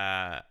nice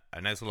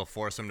little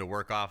foursome to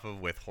work off of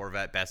with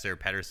Horvat, Besser,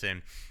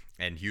 Pettersson,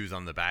 and Hughes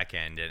on the back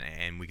end.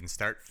 And we can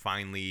start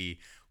finally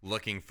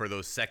looking for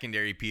those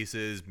secondary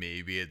pieces.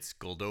 Maybe it's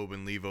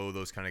Goldobin, Levo,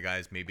 those kind of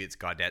guys. Maybe it's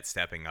Gaudette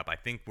stepping up. I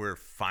think I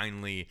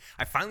finally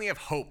have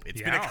hope.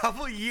 It's been a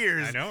couple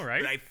years. I know,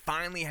 right? But I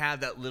finally have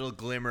that little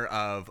glimmer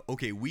of,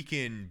 okay, we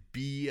can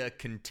be a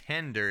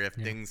contender if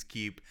things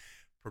keep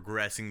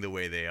progressing the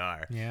way they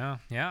are. Yeah,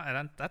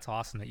 and that's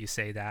awesome that you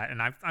say that. And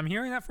I'm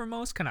hearing that from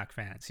most Canuck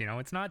fans. You know,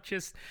 it's not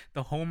just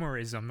the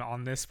homerism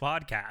on this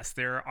podcast.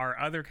 There are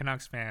other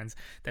Canucks fans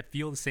that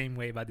feel the same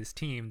way about this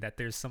team, that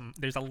there's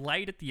a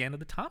light at the end of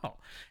the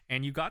tunnel.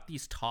 And you got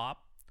these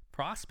top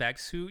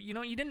prospects who, you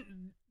know,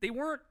 they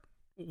weren't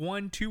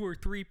 1, 2, or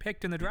 3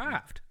 picked in the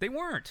draft. They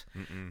weren't.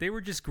 They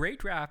were just great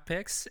draft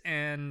picks.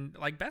 And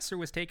like Boeser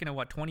was taken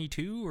at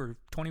 22 or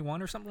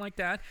 21 or something like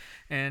that.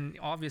 And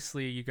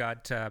obviously you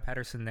got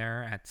Pettersson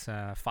there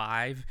at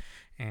 5,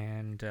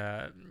 and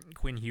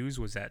Quinn Hughes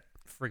was at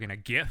friggin' a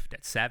gift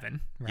at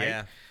 7.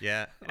 Right?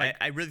 Yeah. Like,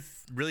 I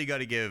really got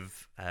to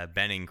give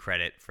Benning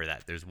credit for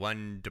that. There's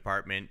one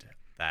department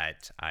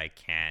that I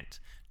can't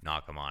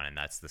knock him on, and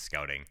that's the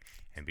scouting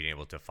and being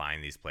able to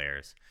find these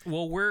players.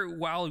 Well,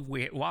 while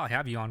I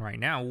have you on right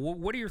now,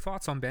 what are your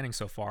thoughts on Benning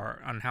so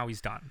far, on how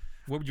he's done?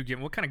 What would you give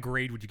him? What kind of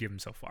grade would you give him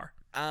so far?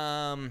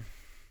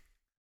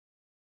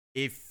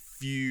 If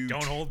you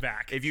don't hold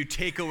back, if you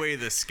take away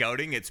the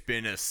scouting, it's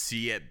been a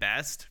C at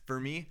best for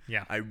me.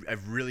 Yeah,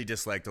 I've really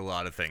disliked a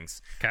lot of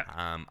things. Okay.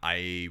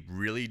 I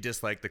really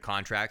dislike the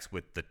contracts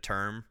with the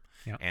term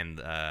and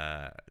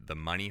the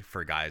money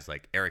for guys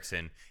like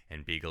Eriksson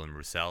and Beagle and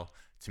Roussel.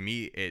 To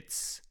me,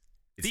 it's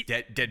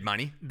dead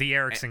money. The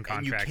Eriksson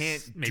contract, you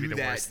can't maybe do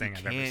the worst thing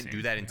I've ever seen. You can't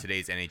do that in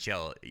today's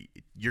NHL.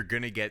 You're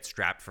gonna get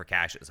strapped for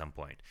cash at some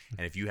point.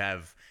 And if you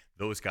have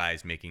those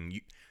guys making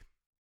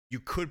you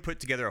could put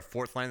together a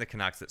fourth line of the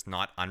Canucks that's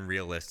not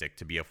unrealistic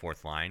to be a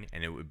fourth line,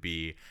 and it would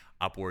be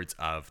upwards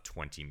of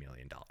 $20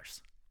 million.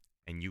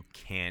 And you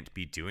can't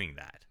be doing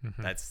that.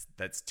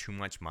 That's too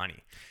much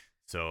money.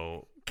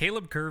 So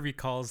Caleb Kirby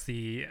calls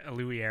the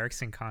Louis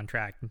Eriksson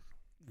contract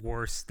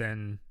worse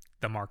than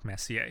the Mark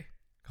Messier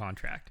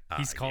contract.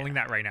 He's calling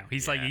that right now.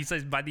 He's like, he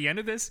says by the end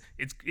of this,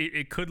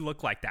 it could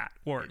look like that,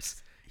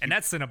 worse. And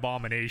that's an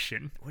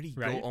abomination. What do you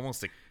go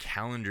almost a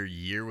calendar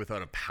year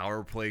without a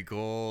power play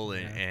goal,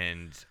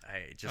 and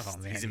I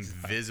just he's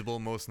invisible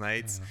most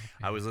nights.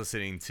 I was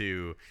listening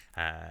to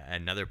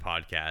another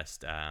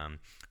podcast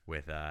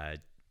with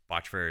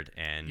Bochford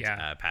and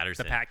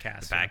Patterson, the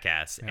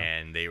Patcast,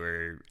 and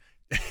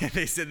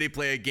they said they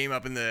play a game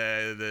up in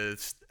the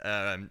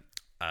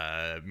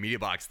media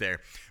box there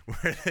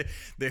where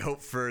they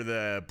hope for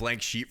the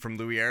blank sheet from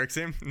Louis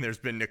Eriksson, and there's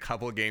been a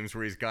couple of games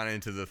where he's gone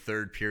into the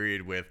third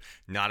period with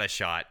not a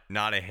shot,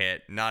 not a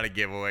hit, not a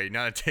giveaway,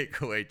 not a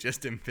takeaway,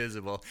 just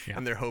invisible,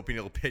 and they're hoping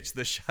he'll pitch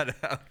the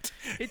shutout.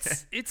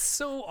 It's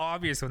so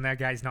obvious when that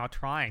guy's not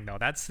trying, though.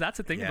 That's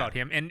the thing about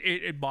him, and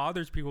it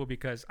bothers people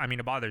because, I mean,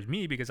 it bothers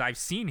me because I've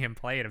seen him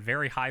play at a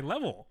very high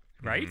level,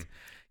 right?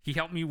 He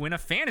helped me win a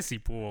fantasy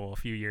pool a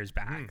few years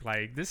back.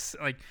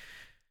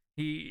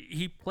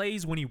 He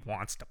plays when he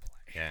wants to play.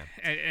 Yeah.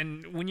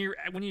 And when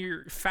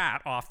you're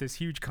fat off this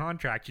huge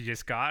contract you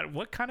just got,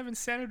 what kind of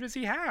incentive does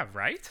he have,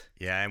 right?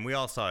 Yeah, and we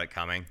all saw it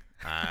coming.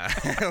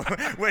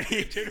 When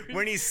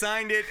he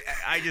signed it,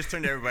 I just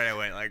turned to everybody. I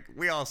went like,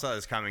 we all saw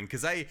this coming,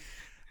 because I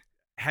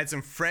had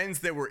some friends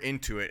that were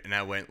into it, and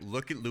I went,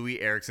 look at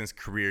Louis Eriksson's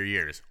career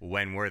years.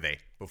 When were they?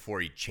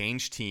 Before he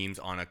changed teams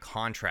on a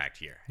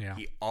contract year. Yeah.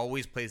 He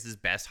always plays his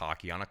best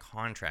hockey on a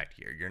contract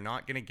year. You're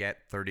not going to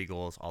get 30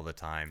 goals all the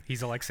time.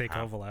 He's Alexei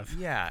Kovalev.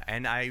 Yeah,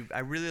 and I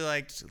really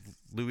liked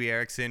Louis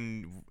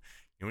Eriksson.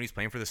 When he's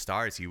playing for the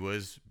Stars, he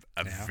was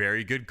a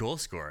very good goal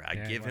scorer. I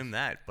give him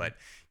that. But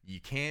you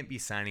can't be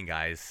signing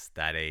guys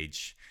that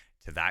age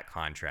to that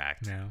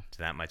contract, to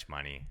that much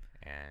money.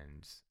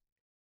 And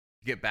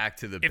get back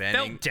to the Benning. It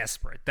felt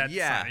desperate. That's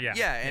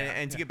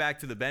and to get back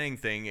to the Benning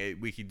thing,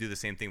 we could do the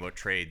same thing about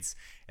trades,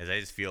 as I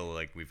just feel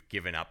like we've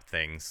given up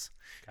things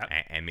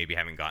and maybe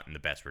haven't gotten the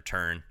best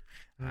return.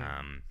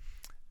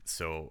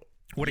 So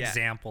what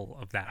example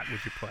of that would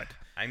you put?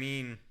 I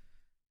mean,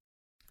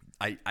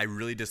 I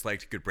really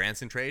disliked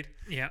Goodbranson trade.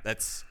 Yeah.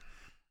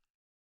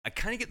 I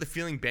kind of get the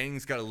feeling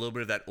Benning's got a little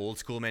bit of that old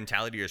school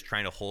mentality, or is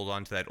trying to hold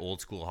on to that old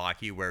school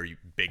hockey where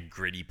big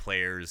gritty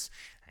players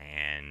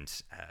and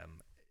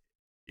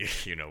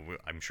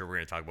I'm sure we're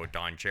going to talk about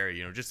Don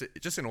Cherry,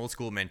 just an old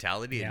school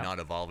mentality and not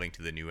evolving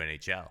to the new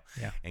NHL.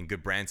 Yeah. And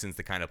Goodbranson's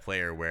the kind of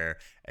player where,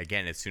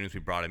 again, as soon as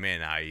we brought him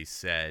in, I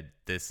said,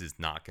 this is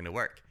not going to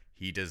work.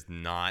 He does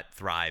not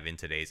thrive in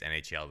today's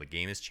NHL. The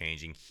game is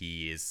changing.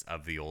 He is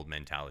of the old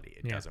mentality.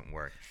 It doesn't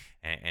work.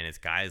 And it's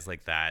guys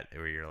like that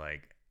where you're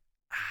like,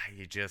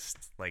 you just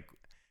like,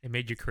 it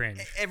made you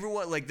cringe.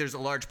 Everyone, like, there's a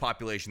large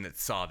population that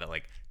saw that,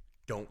 like,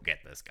 don't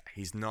get this guy.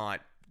 He's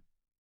not.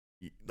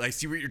 I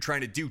see what you're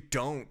trying to do.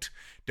 Don't,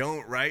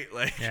 right?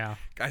 Like,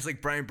 guys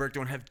like Brian Burke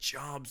don't have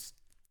jobs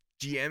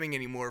GMing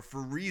anymore for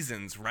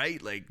reasons,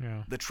 right? Like,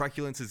 the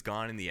truculence is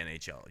gone in the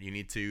NHL. You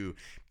need to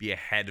be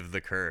ahead of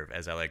the curve,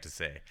 as I like to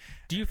say.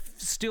 Do you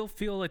still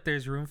feel like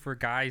there's room for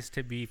guys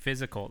to be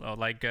physical, though?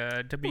 Like,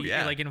 to be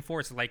like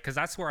enforced? Like, because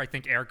that's where I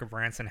think Eric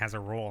Branson has a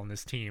role in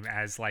this team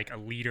as like a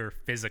leader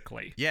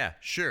physically. Yeah,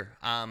 sure.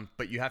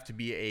 But you have to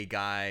be a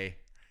guy.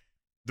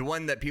 The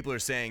one that people are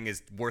saying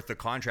is worth the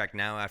contract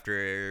now,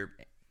 after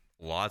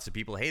lots of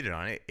people hated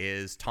on it,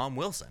 is Tom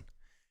Wilson,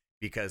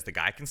 because the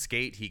guy can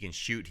skate, he can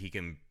shoot, he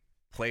can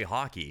play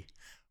hockey,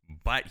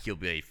 but he'll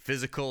be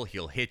physical,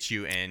 he'll hit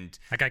you, and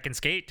that guy can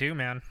skate too,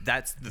 man.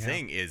 That's the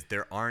thing, is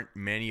there aren't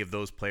many of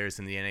those players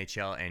in the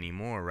NHL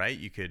anymore, right?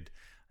 You could,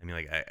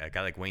 like a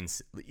guy like Wayne,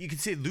 you could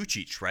say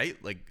Lucic, right?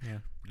 Like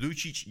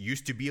Lucic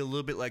used to be a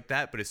little bit like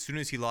that, but as soon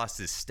as he lost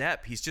his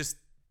step, he's just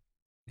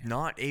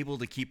not able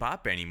to keep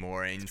up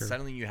anymore, and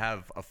suddenly you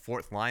have a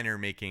fourth liner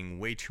making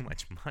way too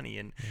much money,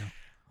 and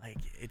like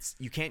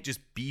you can't just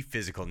be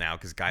physical now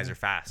because guys are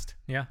fast.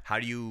 Yeah. How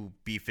do you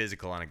be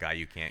physical on a guy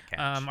you can't catch?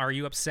 Are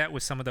you upset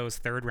with some of those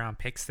third-round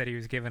picks that he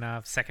was giving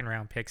up,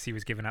 second-round picks he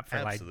was giving up for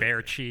Absolutely.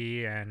 like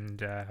Berchi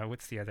and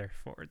what's the other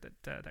forward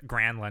that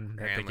Granlund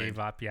that they gave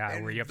up? Yeah,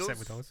 And were you upset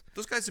with those?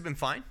 Those guys have been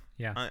fine.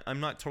 Yeah. I'm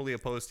not totally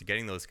opposed to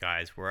getting those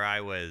guys. Where I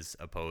was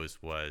opposed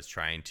was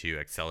trying to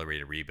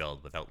accelerate a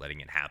rebuild without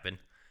letting it happen.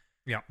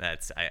 Yeah.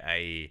 That's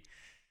I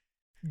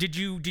Did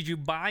you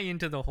buy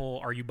into the whole?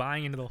 Are you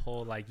buying into the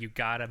whole like you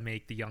gotta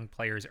make the young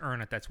players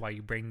earn it? That's why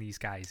you bring these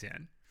guys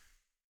in.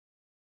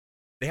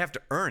 They have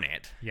to earn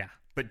it. Yeah.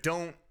 But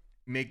don't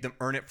make them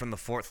earn it from the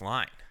fourth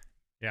line.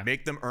 Yeah.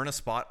 Make them earn a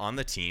spot on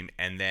the team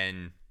and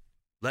then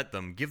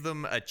give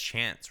them a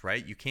chance,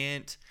 right? You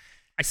can't.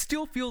 I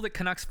still feel that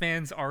Canucks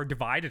fans are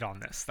divided on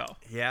this, though.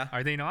 Yeah.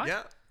 Are they not?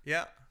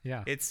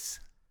 Yeah.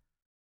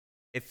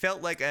 It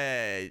felt like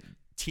a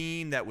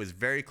team that was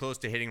very close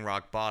to hitting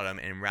rock bottom,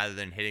 and rather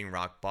than hitting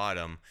rock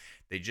bottom,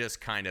 they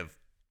just kind of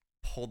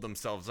pulled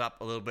themselves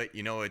up a little bit.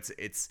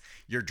 It's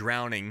you're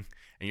drowning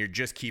and you're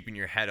just keeping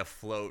your head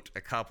afloat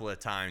a couple of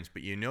times,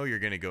 but you're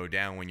going to go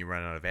down when you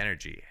run out of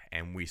energy.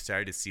 And we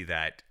started to see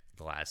that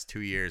the last 2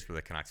 years where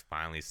the Canucks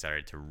finally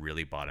started to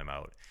really bottom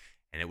out.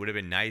 And it would have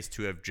been nice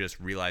to have just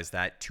realized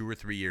that 2 or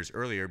 3 years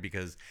earlier,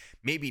 because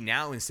maybe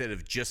now, instead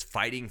of just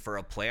fighting for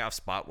a playoff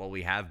spot while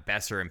we have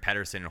Besser and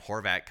Pettersson and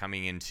Horvat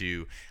coming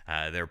into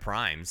their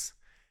primes,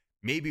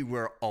 maybe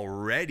we're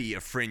already a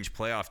fringe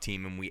playoff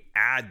team and we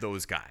add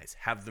those guys,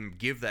 have them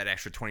give that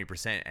extra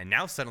 20%. And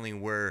now suddenly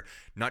we're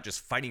not just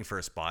fighting for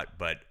a spot,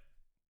 but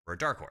we're a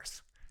dark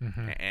horse.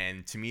 Mm-hmm.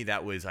 And to me,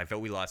 I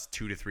felt we lost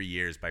 2 to 3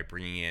 years by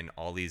bringing in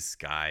all these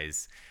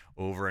guys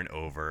over and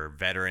over,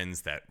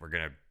 veterans that were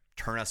going to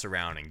turn us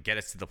around and get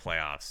us to the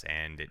playoffs,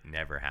 and it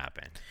never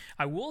happened.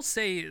 I will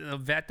say the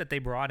vet that they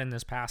brought in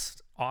this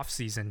past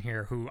offseason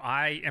here, who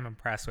I am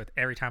impressed with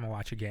every time I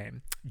watch a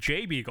game,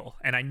 Jay Beagle.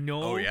 And I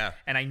know,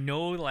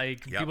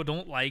 people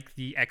don't like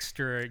the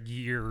extra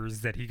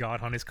years that he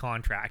got on his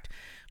contract.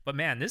 But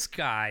man, this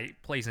guy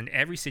plays in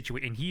every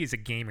situation, and he is a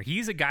gamer.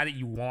 He's a guy that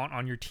you want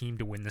on your team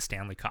to win the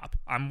Stanley Cup.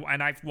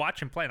 And I've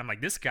watched him play, and I'm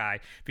like, this guy,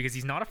 because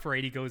he's not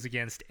afraid. He goes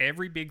against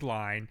every big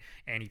line,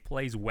 and he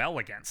plays well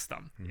against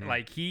them. Mm-hmm.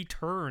 Like, he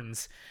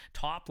turns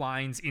top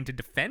lines into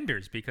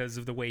defenders because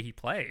of the way he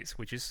plays,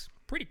 which is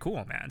pretty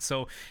cool, man.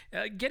 So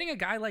getting a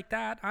guy like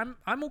that,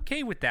 I'm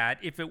okay with that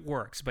if it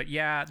works. But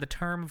yeah, the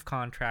term of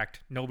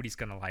contract, nobody's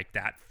gonna like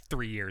that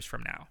 3 years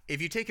from now.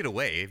 If you take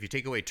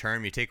away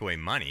term, you take away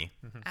money,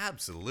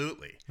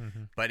 absolutely.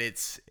 Mm-hmm. But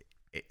it's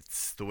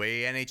the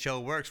way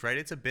NHL works, right?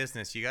 It's a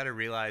business. You got to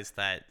realize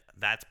that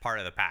that's part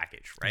of the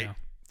package, right? Yeah.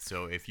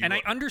 So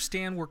I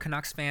understand where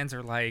Canucks fans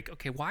are like,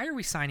 okay, why are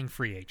we signing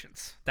free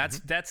agents?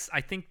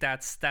 I think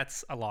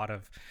that's a lot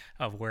of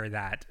where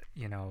that,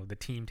 the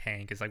team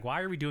tank is like, why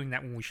are we doing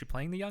that when we should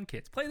play the young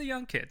kids? Play the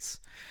young kids.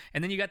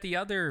 And then you got the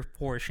other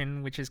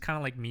portion, which is kind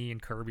of like me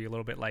and Kirby a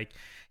little bit, like,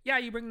 yeah,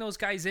 you bring those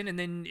guys in, and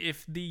then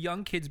if the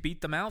young kids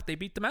beat them out, they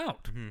beat them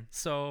out. Mm-hmm.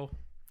 So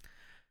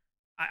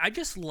I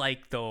just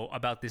like, though,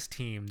 about this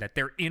team that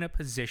they're in a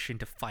position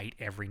to fight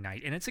every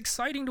night. And it's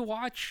exciting to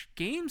watch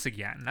games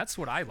again. That's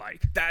what I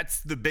like.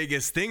 That's the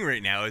biggest thing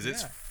right now is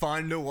it's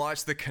fun to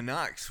watch the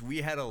Canucks.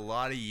 We had a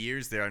lot of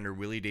years there under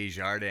Willie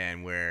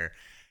Desjardins where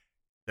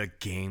the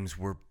games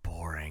were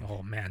boring.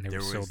 Oh, man, they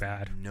were so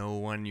bad. No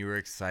one you were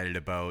excited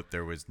about.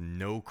 There was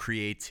no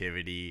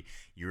creativity.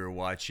 You were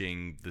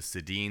watching the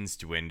Sedins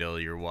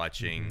dwindle. You're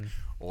watching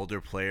older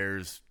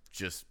players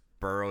just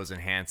Burroughs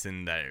and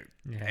Hansen that are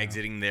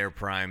exiting their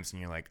primes, and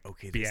you're like,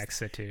 okay,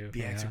 Bieksa too.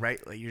 Bieksa,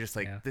 right? Like, you're just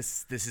like,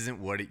 this isn't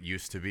what it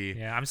used to be.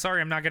 Yeah, I'm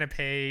sorry, I'm not gonna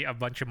pay a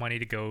bunch of money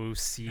to go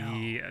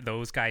see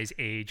those guys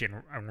age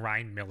and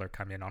Ryan Miller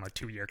come in on a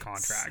 2-year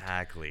contract.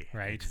 Exactly.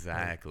 Right.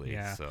 Exactly.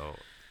 Yeah. So,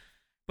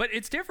 but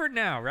it's different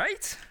now,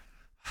 right?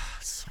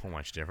 So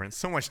much different.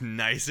 So much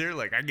nicer.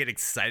 Like, I get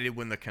excited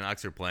when the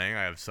Canucks are playing.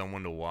 I have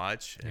someone to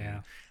watch.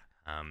 And,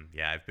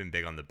 I've been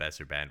big on the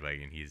Besser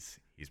bandwagon. He's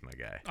my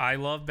guy. I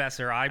love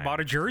Besser. I bought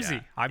a jersey.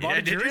 Yeah. I bought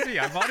a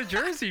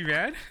jersey,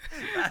 man.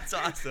 That's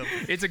awesome.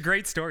 It's a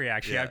great story,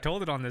 actually. Yeah. I've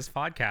told it on this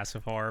podcast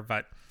before,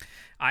 but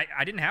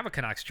I didn't have a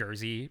Canucks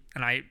jersey,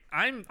 and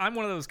I'm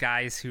one of those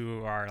guys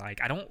who are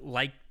like, I don't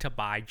like to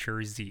buy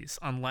jerseys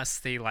unless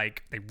they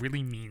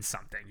really mean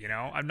something,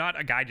 I'm not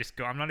a guy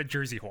I'm not a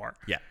jersey whore.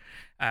 Yeah.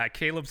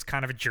 Caleb's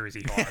kind of a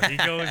jersey whore. He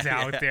goes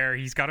out there,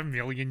 he's got a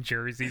million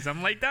jerseys.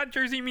 I'm like, that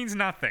jersey means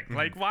nothing.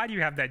 Like, why do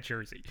you have that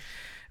jersey?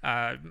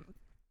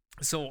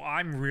 So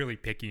I'm really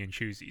picky and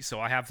choosy. So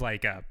I have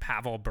like a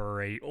Pavel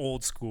Bure,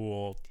 old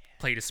school,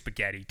 plate of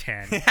spaghetti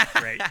 10,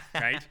 right?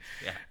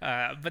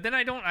 Yeah. But then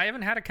I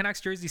haven't had a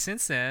Canucks jersey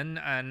since then,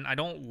 and I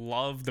don't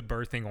love the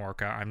birthing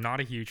orca. I'm not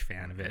a huge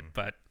fan of it,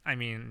 but I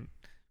mean,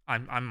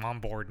 I'm on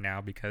board now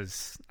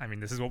because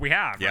this is what we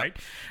have, right?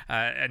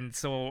 And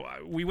so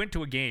we went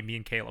to a game, me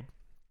and Caleb,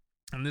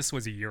 and this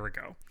was a year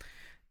ago.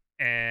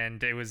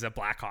 and it was a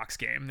Blackhawks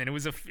game, and it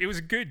was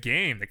a good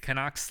game. The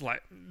Canucks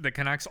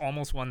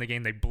almost won the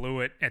game. They blew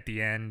it at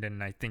the end,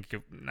 and I think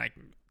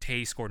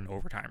Tay scored in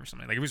overtime or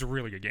something. Like, it was a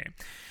really good game,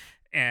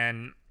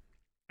 and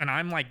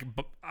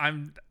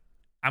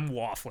I'm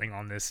waffling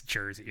on this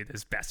jersey,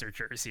 this Boeser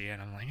jersey,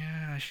 and I'm like,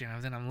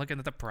 then I'm looking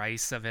at the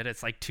price of it.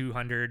 It's like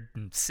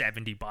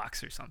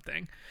 $270 or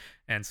something,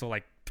 and so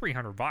like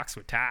 $300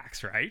 with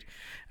tax, right?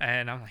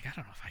 And I'm like, I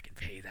don't know if I can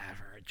pay that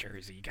for a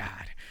jersey,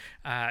 God.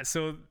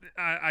 So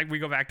we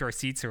go back to our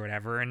seats or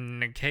whatever,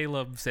 and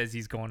Caleb says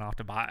he's going off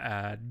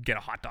to get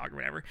a hot dog or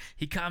whatever.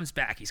 He comes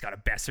back, he's got a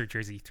Boeser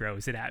jersey,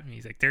 throws it at me.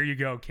 He's like, there you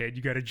go, kid,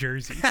 you got a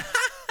jersey.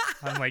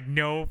 I'm like,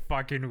 no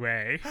fucking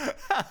way.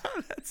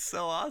 That's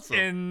so awesome.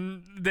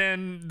 And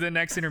then the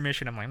next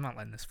intermission, I'm like, I'm not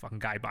letting this fucking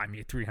guy buy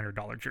me a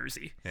 $300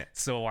 jersey. Yeah.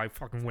 So I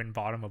fucking went and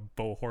bought him a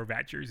Bo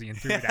Horvat jersey and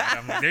threw it at him.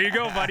 I'm like, there you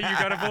go, buddy. You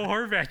got a Bo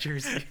Horvat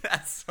jersey.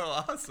 That's so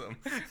awesome.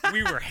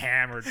 We were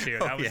hammered too.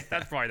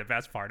 That's probably the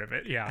best part of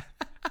it. Yeah.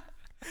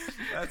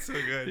 That's so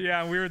good.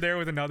 Yeah, we were there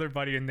with another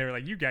buddy, and they were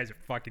like, you guys are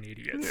fucking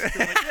idiots.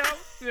 We're like,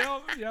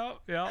 yep.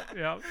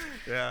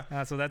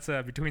 Yeah. So that's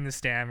Between the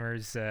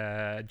Stammers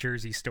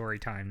jersey story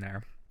time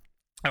there.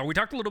 We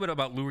talked a little bit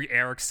about Louis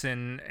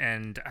Eriksson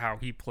and how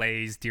he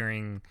plays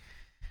during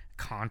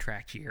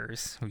contract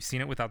years. We've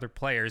seen it with other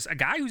players. A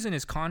guy who's in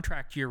his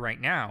contract year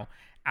right now,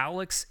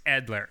 Alex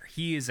Edler.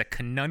 He is a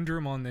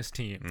conundrum on this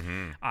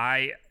team.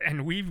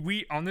 Mm-hmm.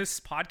 We on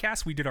this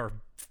podcast, we did our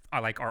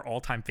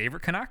all-time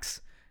favorite Canucks,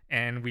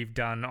 and we've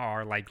done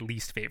our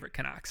least favorite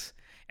Canucks.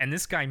 And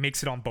this guy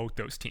makes it on both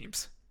those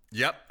teams.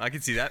 Yep, I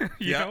can see that.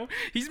 You know,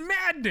 he's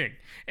maddening.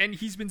 And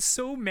he's been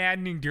so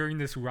maddening during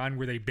this run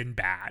where they've been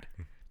bad.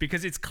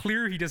 Because it's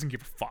clear he doesn't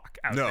give a fuck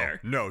out there.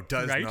 No,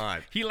 does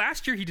not.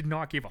 Last year he did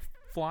not give a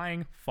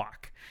flying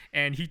fuck.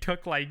 And he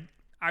took I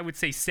would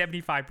say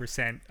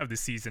 75% of the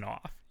season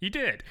off. He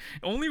did.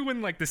 Only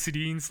when the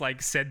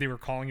Sedins said they were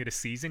calling it a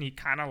season, he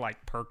kind of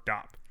perked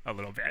up a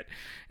little bit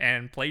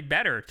and played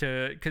better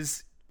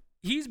because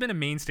he's been a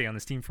mainstay on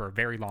this team for a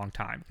very long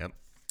time. Yep.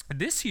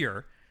 This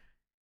year,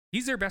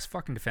 he's their best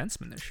fucking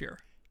defenseman this year.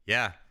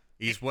 Yeah.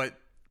 He's what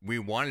we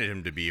wanted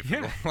him to be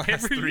for the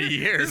last 3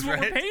 years, This is what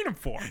right? we're paying him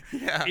for.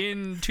 Yeah.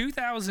 In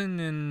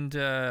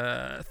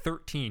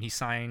 2013, he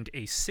signed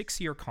a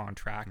 6-year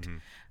contract,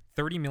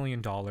 $30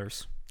 million,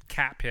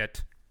 cap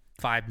hit,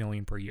 $5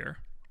 million per year.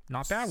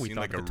 Not bad, we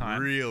thought at the time. Seemed like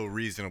a real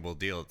reasonable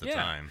deal at the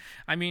time.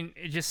 I mean,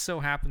 it just so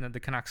happened that the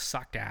Canucks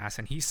sucked ass,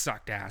 and he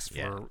sucked ass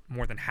for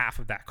more than half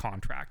of that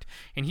contract.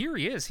 And here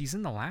he is. He's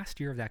in the last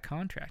year of that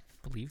contract. I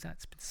believe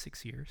that's been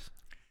 6 years.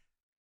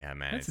 Yeah,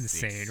 man. That's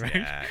insane, right?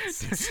 Yeah,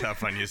 it's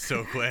tough on you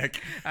so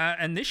quick.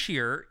 And this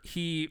year,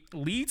 he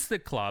leads the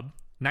club,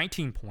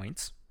 19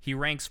 points. He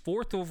ranks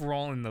 4th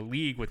overall in the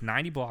league with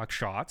 90 block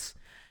shots.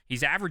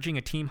 He's averaging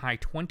a team-high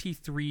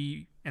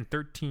 23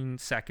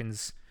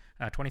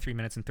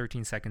 minutes and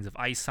 13 seconds of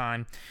ice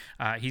time.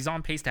 He's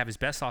on pace to have his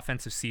best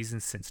offensive season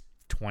since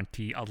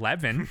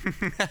 2011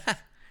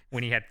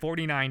 when he had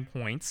 49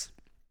 points.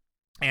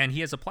 And he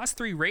has a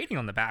 +3 rating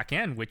on the back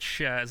end,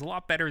 which is a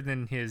lot better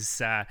than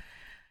his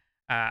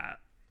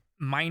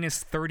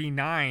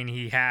 -39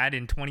 he had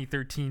in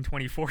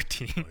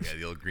 2013-2014. Oh, yeah,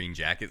 the old green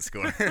jacket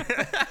score.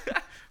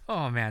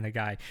 Oh, man, the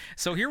guy.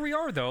 So here we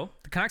are, though.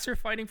 The Canucks are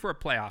fighting for a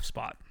playoff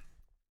spot.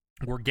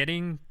 We're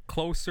getting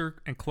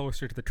closer and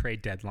closer to the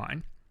trade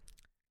deadline.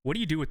 What do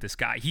you do with this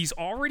guy? He's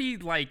already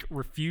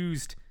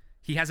refused.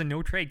 He has a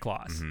no trade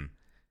clause. Mm-hmm.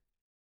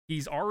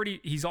 He's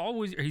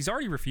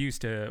already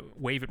refused to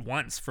waive it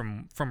once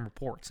from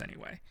reports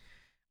anyway.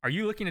 Are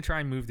you looking to try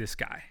and move this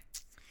guy?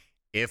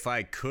 If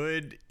I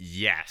could,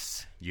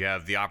 yes. You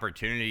have the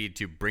opportunity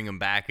to bring him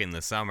back in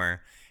the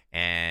summer,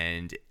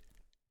 and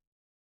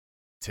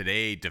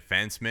today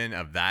defensemen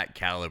of that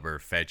caliber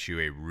fetch you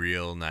a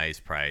real nice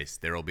price.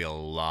 There will be a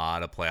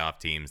lot of playoff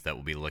teams that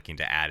will be looking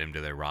to add him to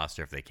their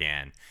roster if they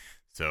can.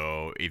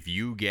 So if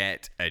you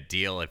get a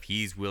deal, if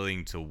he's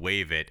willing to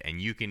waive it,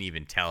 and you can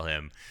even tell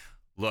him,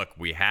 look,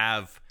 we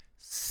have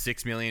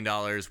 $6 million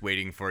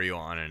waiting for you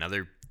on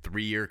another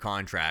 3-year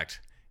contract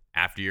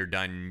after you're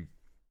done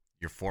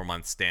your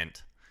 4-month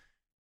stint.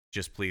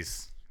 Just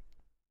please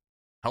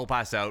help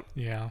us out.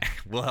 Yeah.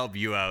 We'll help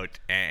you out,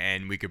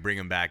 and we could bring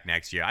him back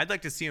next year. I'd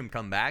like to see him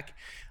come back.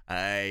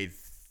 I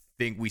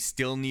think we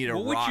still need a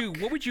rock.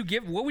 What would you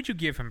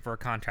give him for a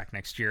contract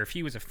next year if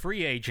he was a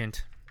free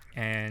agent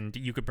and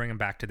you could bring him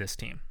back to this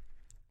team?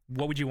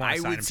 What would you want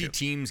to sign him to? I would see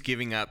teams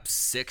giving up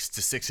 6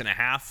 to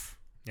 6.5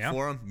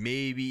 for him,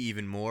 maybe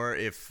even more.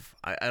 If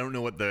I don't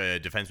know what the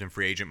defenseman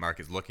free agent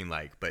market is looking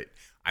like, but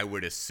I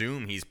would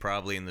assume he's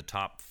probably in the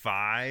top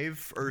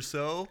 5 or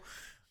so.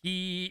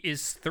 He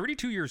is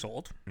 32 years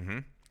old. Mm-hmm.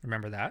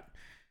 Remember that.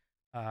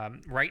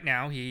 Right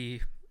now,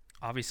 he's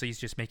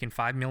just making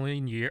 $5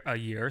 million a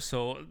year.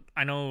 So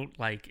I know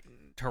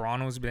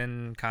Toronto's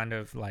been kind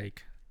of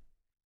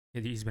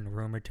he's been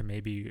rumored to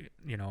maybe,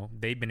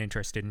 they've been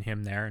interested in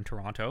him there in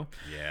Toronto.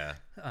 Yeah.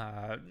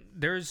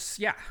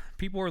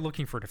 People are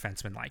looking for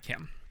defensemen like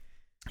him.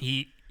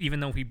 Even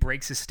though he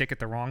breaks his stick at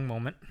the wrong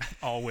moment,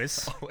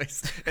 always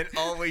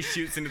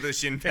shoots into the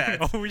shin pad.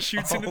 Always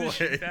shoots into the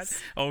shin pad.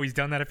 Oh, he's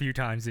done that a few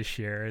times this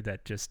year.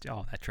 That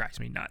that drives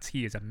me nuts.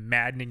 He is a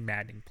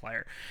maddening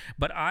player.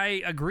 But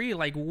I agree.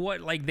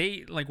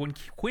 When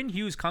Quinn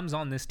Hughes comes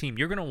on this team,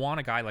 you're gonna want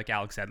a guy like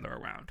Alex Edler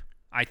around.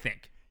 I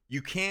think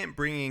you can't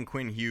bring in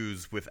Quinn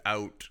Hughes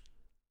without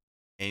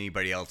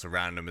anybody else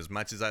around him. As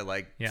much as I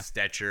like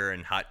Stetcher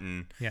and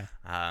Hutton,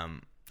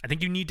 I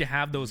think you need to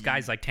have those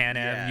guys like Tanev.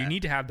 Yeah. You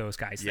need to have those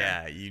guys there.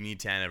 Yeah, you need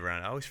Tanev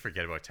around. I always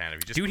forget about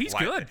Tanev. He's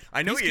good.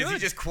 I know he is. He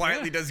just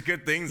quietly does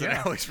good things, and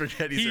I always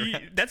forget he's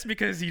around. That's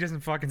because he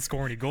doesn't fucking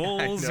score any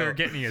goals or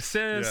get any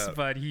assists,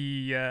 but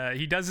he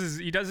does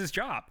his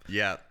job.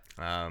 Yeah.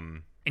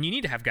 And you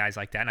need to have guys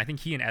like that, and I think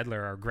he and Edler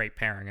are a great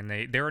pairing,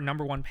 and they're a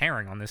number one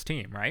pairing on this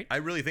team, right? I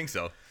really think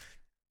so.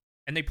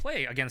 And they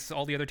play against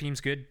all the other teams'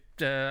 good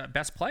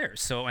best players.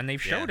 So, and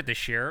they've showed it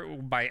this year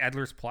by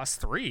Edler's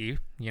 +3,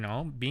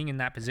 being in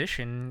that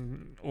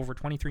position over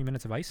 23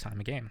 minutes of ice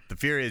time a game. The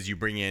fear is you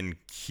bring in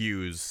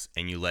Hughes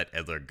and you let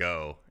Edler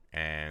go,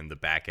 and the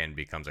back end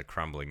becomes a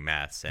crumbling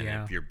mess. And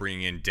if you're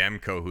bringing in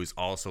Demko, who's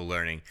also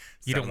learning,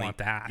 you don't want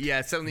that.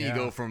 Yeah, suddenly you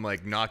go from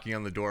like knocking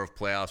on the door of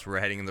playoffs, we're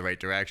heading in the right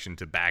direction,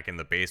 to back in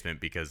the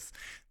basement because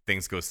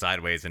things go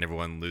sideways and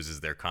everyone loses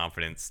their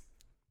confidence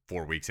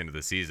 4 weeks into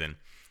the season.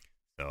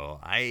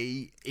 So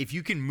if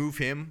you can move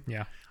him,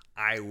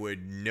 I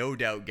would no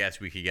doubt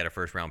guess we could get a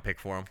first round pick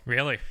for him.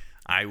 Really?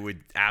 I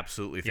would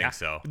absolutely think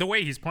so. The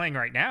way he's playing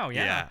right now,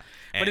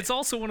 But it's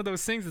also one of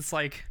those things that's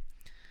like,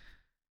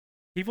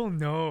 people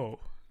know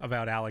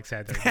about Alex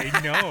Edler. They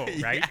know,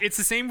 right? It's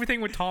the same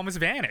thing with Thomas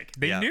Vanek.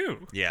 They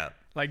knew. Yeah.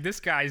 Like, this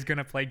guy's going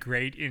to play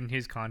great in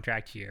his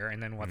contract year,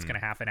 and then what's going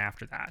to happen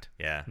after that?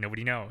 Yeah.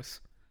 Nobody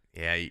knows.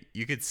 Yeah,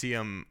 you could see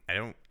him. I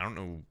don't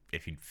know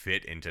if he'd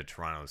fit into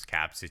Toronto's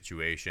cap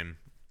situation.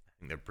 I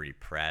think they're pretty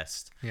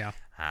pressed. Yeah.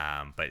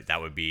 But that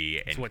would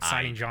be what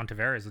signing John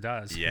Tavares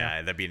does.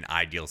 Yeah, that'd be an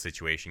ideal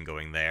situation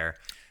going there.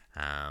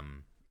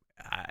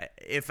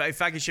 If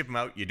I could ship him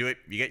out, you do it.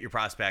 You get your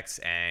prospects,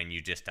 and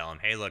you just tell him,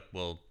 hey, look,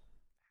 we'll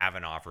have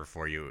an offer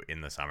for you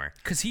in the summer.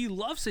 Because he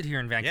loves it here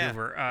in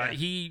Vancouver.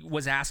 He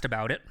was asked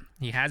about it.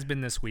 He has been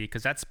this week,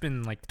 because that's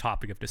been like the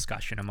topic of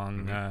discussion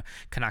among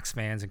Canucks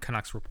fans and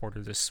Canucks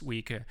reporters this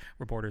week,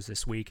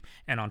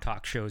 and on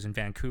talk shows in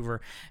Vancouver.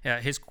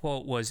 His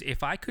quote was,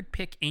 "If I could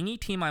pick any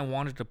team I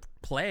wanted to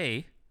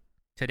play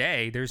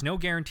today, there's no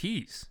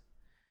guarantees.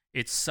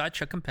 It's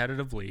such a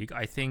competitive league.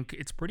 I think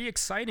it's pretty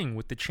exciting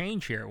with the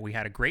change here. We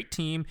had a great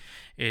team.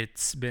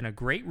 It's been a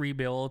great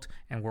rebuild,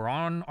 and we're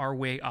on our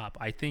way up.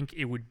 I think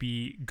it would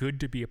be good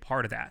to be a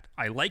part of that.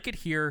 I like it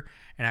here,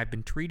 and I've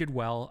been treated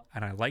well,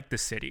 and I like the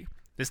city."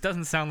 This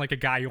doesn't sound like a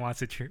guy who wants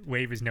to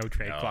waive his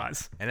no-trade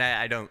clause. And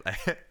I don't...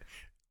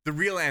 The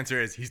real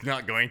answer is he's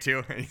not going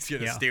to, and he's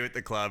going to stay with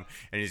the club,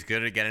 and he's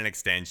going to get an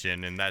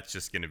extension, and that's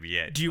just going to be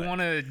it. Do you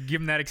want to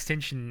give him that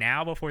extension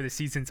now before the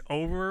season's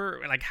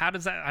over? Like, how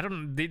does that?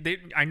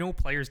 I know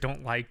players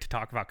don't like to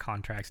talk about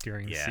contracts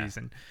during the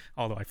season,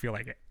 although I feel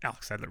like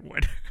Alex Edler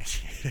would.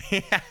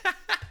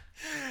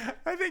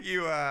 I think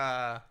you,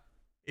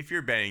 if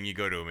you're betting, you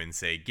go to him and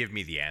say, "Give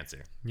me the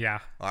answer." Yeah.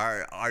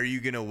 Are you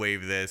going to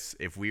waive this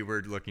if we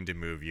were looking to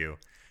move you?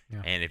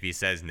 Yeah. And if he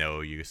says no,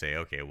 you say,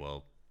 "Okay,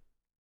 well,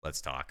 let's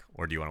talk,"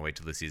 or do you want to wait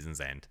till the season's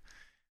end?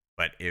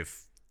 But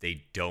if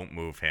they don't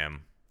move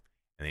him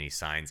and then he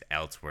signs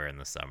elsewhere in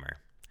the summer,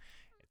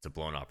 it's a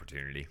blown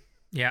opportunity.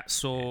 Yeah,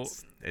 so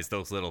it's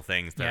those little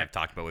things that I've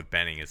talked about with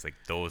Benning. It's like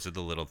those are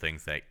the little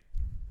things that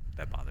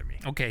bother me.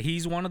 Okay,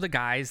 he's one of the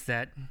guys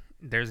that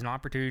there's an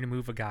opportunity to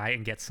move a guy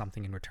and get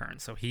something in return.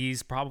 So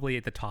he's probably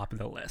at the top of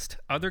the list.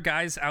 Other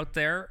guys out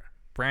there,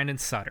 Brandon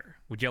Sutter.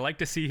 Would you like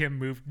to see him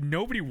move?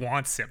 Nobody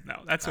wants him,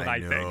 though. That's what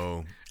I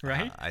think.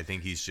 Right? I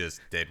think he's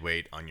just dead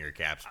weight on your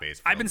cap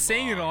space. I've been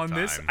saying it on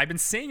this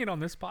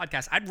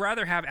podcast. I'd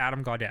rather have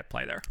Adam Gaudette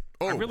play there.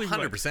 Oh, I really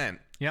 100%.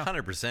 Yeah.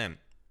 100%.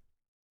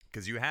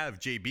 Because you have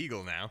Jay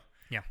Beagle now.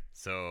 Yeah.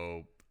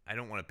 So I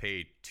don't want to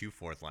pay 2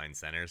 fourth-line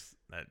centers.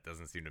 That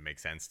doesn't seem to make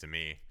sense to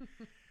me.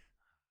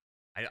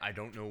 I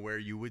don't know where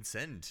you would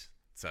send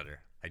Sutter.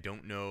 I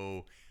don't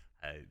know.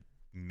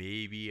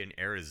 Maybe in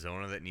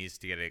Arizona that needs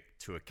to get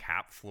to a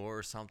cap floor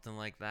or something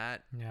like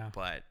that. Yeah.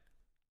 But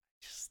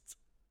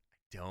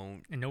I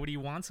don't. And nobody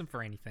wants him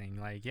for anything.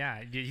 Like,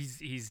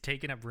 he's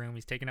taking up room.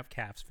 He's taking up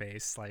cap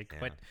space. Like,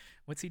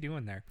 what's he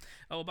doing there?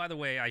 Oh, by the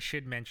way, I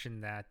should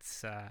mention that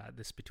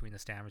this Between the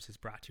Stammers is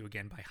brought to you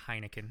again by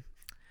Heineken.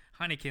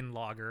 Heineken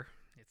Lager.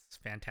 It's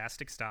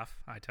fantastic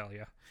stuff, I tell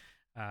you.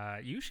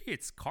 Usually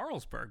it's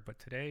Carlsberg, but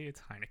today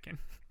it's Heineken.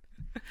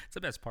 It's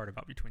the best part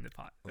about Between the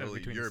Pot.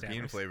 Between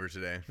European flavor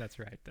today. That's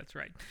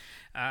right.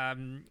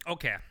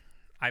 Okay.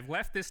 I've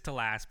left this to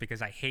last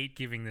because I hate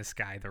giving this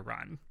guy the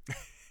run.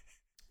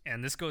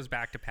 And this goes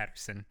back to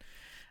Pettersson.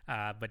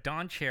 But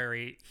Don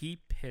Cherry,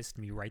 he pissed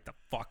me right the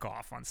fuck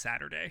off on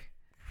Saturday.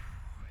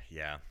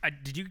 Yeah.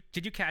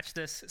 Did you catch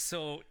this?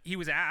 So he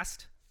was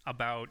asked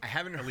about I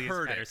haven't Elias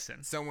heard Pettersson.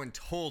 It. Someone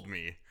told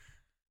me.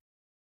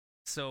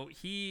 So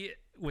he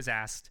was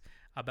asked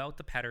about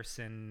the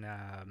Pettersson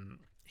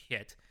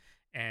hit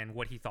and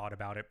what he thought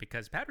about it,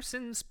 because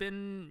Patterson's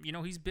been,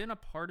 he's been a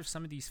part of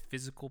some of these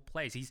physical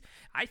plays.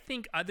 I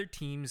think other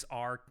teams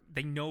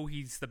they know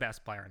he's the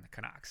best player in the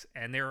Canucks,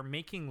 and they're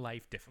making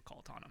life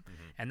difficult on him.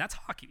 And that's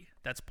hockey.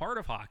 That's part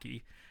of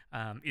hockey.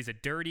 Is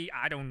it dirty?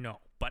 I don't know.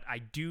 But I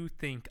do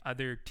think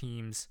other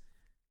teams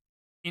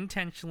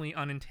intentionally,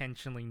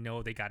 unintentionally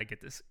know they got to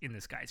get this in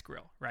this guy's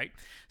grill, right?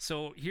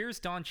 So here's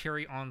Don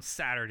Cherry on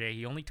Saturday.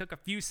 He only took a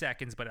few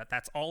seconds, but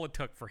that's all it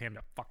took for him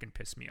to fucking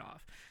piss me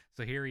off.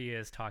 So here he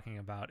is talking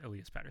about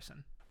Elias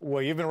Pettersson.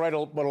 Well, you've been right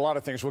about a lot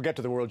of things. We'll get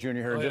to the World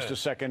Junior here in just a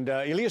second.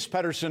 Elias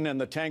Pettersson and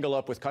the tangle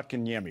up with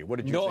Kotkaniemi. What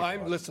did you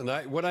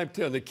think? What I'm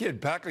telling the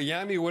kid,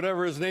 Pakayami,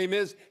 whatever his name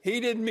is, he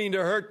didn't mean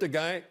to hurt the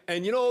guy.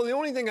 And, the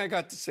only thing I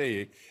got to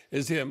say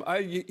is him.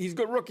 He's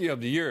got Rookie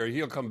of the Year.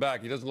 He'll come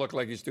back. He doesn't look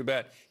like he's too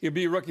bad. He'll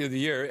be Rookie of the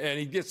Year, and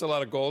he gets a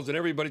lot of goals, and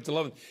everybody's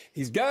loving him.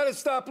 He's got to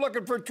stop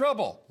looking for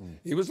trouble.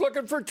 He was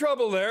looking for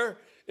trouble there.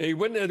 It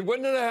wouldn't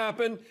have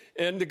happened,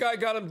 and the guy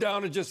got him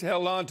down and just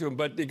held on to him.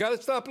 But you got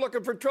to stop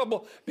looking for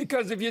trouble,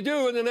 because if you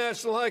do in the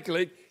National Hockey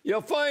League, you'll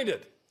find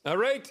it. All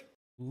right?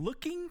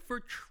 Looking for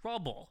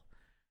trouble.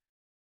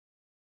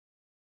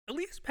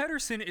 Elias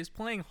Pettersson is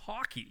playing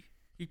hockey.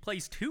 He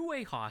plays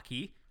two-way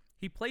hockey.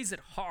 He plays it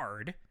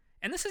hard.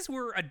 And this is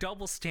where a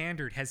double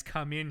standard has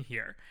come in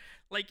here.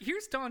 Like,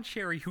 here's Don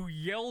Cherry, who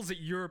yells at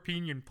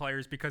European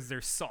players because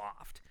they're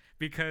soft,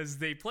 because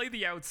they play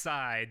the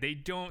outside.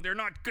 They're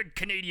not good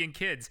Canadian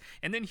kids.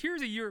 And then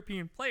here's a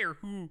European player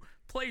who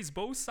plays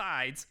both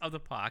sides of the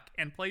puck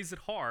and plays it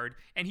hard,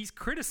 and he's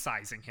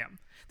criticizing him.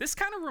 This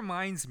kind of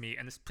reminds me,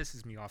 and this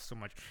pisses me off so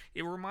much,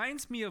 it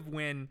reminds me of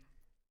when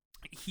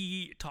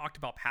he talked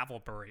about Pavel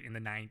Bure in the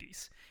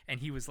 90s, and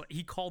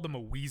he called him a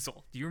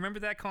weasel. Do you remember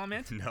that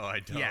comment? No, I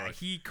don't. Yeah,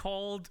 he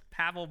called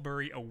Pavel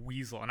Bure a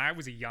weasel, and I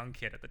was a young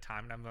kid at the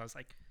time, and I was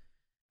like,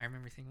 I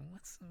remember thinking,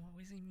 what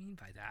does he mean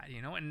by that?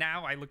 And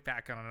now I look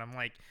back on it and I'm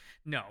like,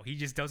 no, he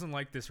just doesn't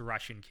like this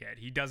Russian kid.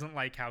 He doesn't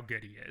like how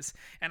good he is.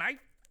 And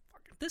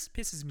this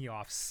pisses me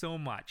off so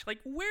much. Like,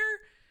 where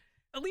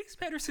Elias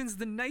Pettersson's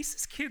the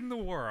nicest kid in the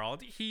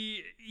world.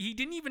 He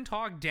didn't even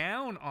talk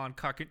down on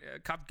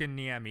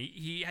Kotkaniemi.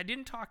 He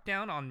didn't talk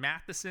down on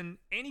Matheson,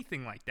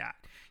 anything like that.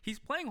 He's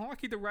playing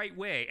hockey the right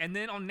way. And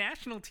then on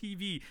national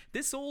TV,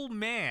 this old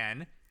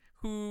man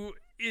who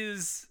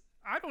is,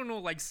 I don't know,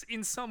 like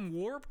in some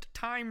warped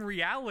time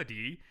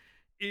reality,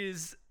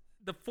 is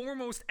the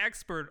foremost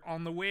expert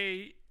on the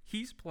way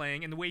he's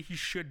playing and the way he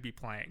should be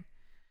playing.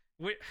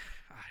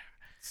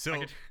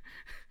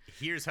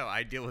 Here's how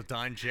I deal with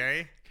Don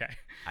Cherry. Okay.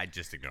 I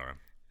just ignore him.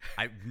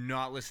 I've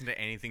not listened to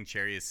anything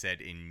Cherry has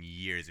said in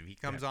years. If he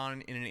comes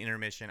on in an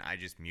intermission, I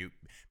just mute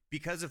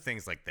because of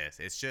things like this.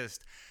 It's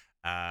just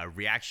a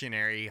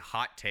reactionary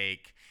hot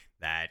take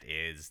that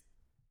is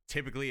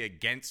typically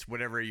against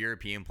whatever a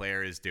European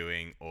player is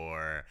doing,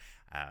 or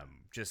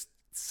just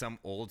some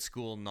old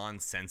school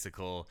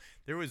nonsensical.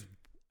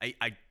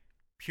 I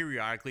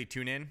periodically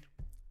tune in,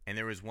 and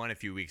there was one a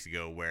few weeks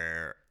ago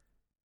where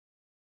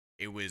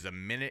it was a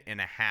minute and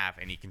a half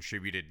and he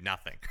contributed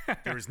nothing.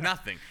 There was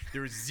nothing.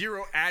 There was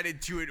zero added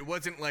to it. It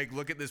wasn't like,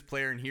 look at this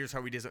player and here's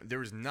how he does it. There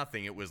was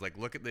nothing. It was like,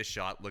 look at this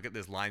shot, look at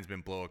this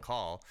linesman blow a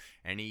call,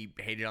 and he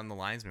hated on the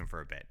linesman for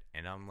a bit.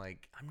 And I'm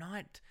like,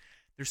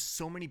 there's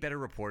so many better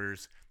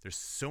reporters. There's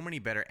so many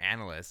better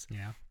analysts.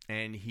 Yeah.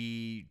 And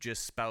he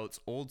just spouts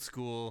old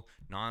school,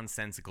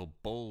 nonsensical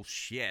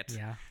bullshit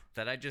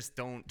that I just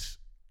don't.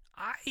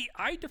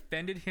 I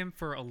defended him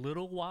for a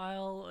little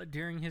while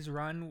during his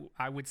run.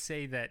 I would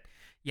say that,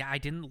 I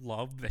didn't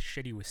love the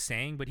shit he was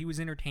saying, but he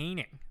was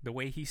entertaining the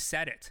way he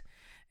said it.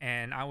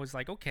 And I was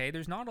like, okay,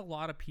 there's not a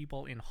lot of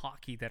people in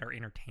hockey that are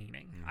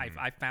entertaining. Mm-hmm.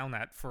 I found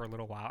that for a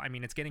little while. I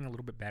mean, it's getting a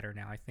little bit better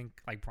now. I think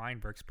like Brian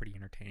Burke's pretty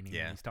entertaining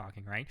when he's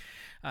talking, right?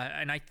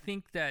 And I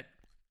think that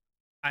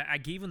I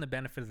gave him the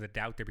benefit of the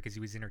doubt there because he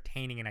was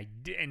entertaining,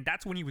 and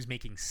that's when he was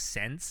making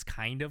sense,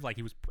 kind of like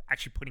he was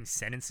actually putting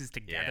sentences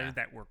together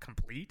that were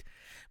complete.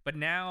 But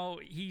now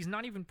he's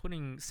not even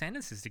putting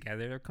sentences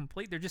together; they're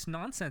complete. They're just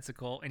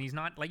nonsensical, and he's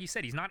not, like you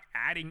said, he's not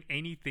adding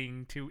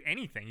anything to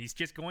anything. He's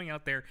just going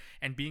out there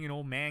and being an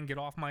old man. Get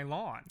off my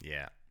lawn.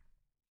 Yeah.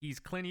 He's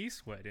Clint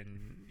Eastwood,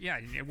 and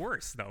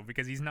worse though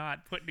because he's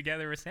not putting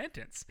together a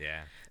sentence.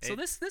 Yeah. So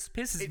this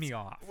pisses me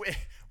off.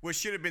 What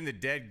should have been the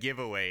dead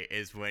giveaway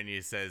is when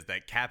he says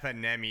that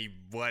Kapanemi,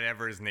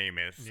 whatever his name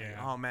is. Yeah.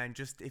 Like, oh man,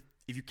 just if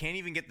you can't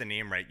even get the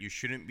name right, you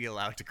shouldn't be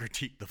allowed to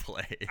critique the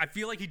play. I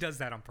feel like he does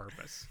that on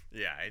purpose.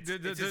 Yeah, it's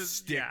a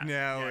stick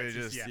now.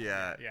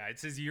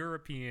 It's his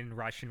European,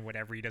 Russian,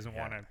 whatever. He doesn't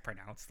want to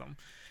pronounce them.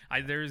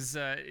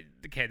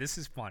 This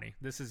is funny.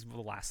 This is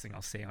the last thing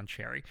I'll say on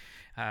Cherry.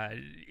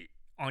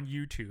 On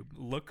YouTube,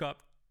 look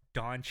up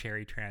Don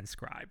Cherry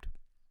transcribed,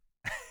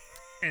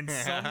 and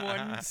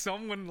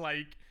someone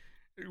like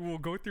will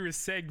go through his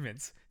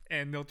segments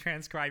and they'll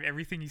transcribe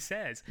everything he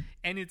says,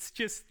 and it's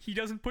just he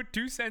doesn't put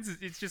two sentences.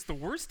 It's just the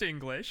worst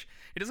English.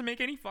 It doesn't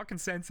make any fucking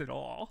sense at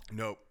all.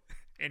 Nope.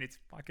 and it's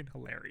fucking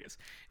hilarious.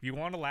 If you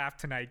want to laugh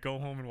tonight, go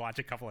home and watch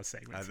a couple of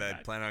segments. I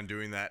plan on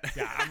doing that.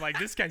 Yeah, I'm like,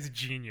 this guy's a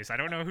genius. I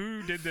don't know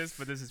who did this,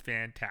 but this is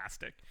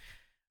fantastic.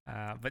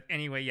 But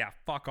anyway, yeah,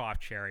 fuck off,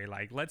 Cherry.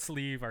 Like, let's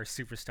leave our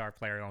superstar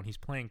player alone. He's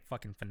playing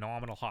fucking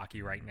phenomenal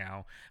hockey right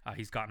now.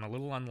 He's gotten a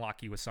little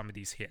unlucky with some of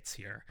these hits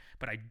here,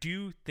 but I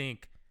do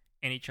think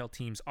NHL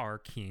teams are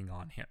keying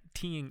on him.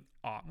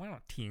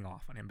 Not teeing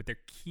off on him, but they're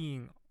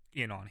keying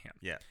in on him.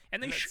 Yeah.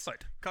 And they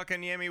should.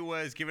 Kotkaniemi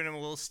was giving him a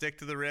little stick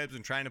to the ribs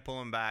and trying to pull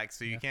him back,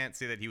 so you can't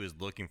say that he was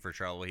looking for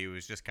trouble. He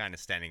was just kind of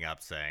standing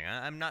up saying,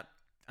 I'm not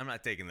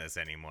taking this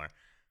anymore.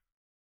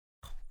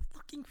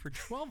 Looking for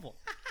trouble.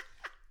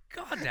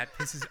 God, that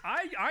pisses.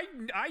 I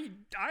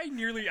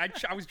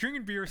was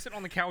drinking beer, sitting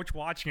on the couch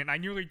watching it, and I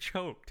nearly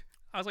choked.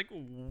 I was like,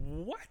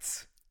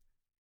 what?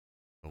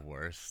 The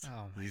worst.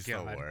 Oh my He's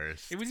God. the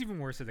worst. It was even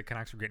worse that the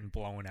Canucks were getting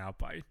blown out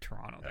by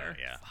Toronto there.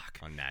 Yeah. Fuck.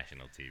 On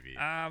national TV.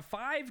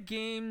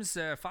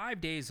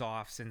 5 days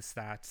off since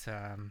that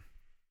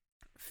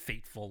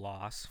fateful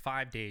loss.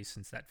 5 days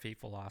since that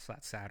fateful loss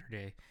that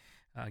Saturday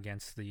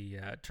against the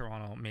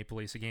Toronto Maple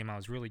Leafs. A game I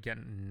was really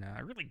getting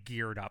really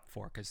geared up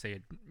for, because they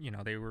had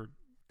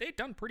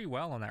done pretty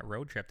well on that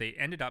road trip. They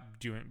ended up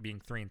being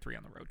 3-3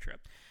 on the road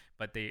trip,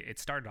 but it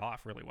started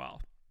off really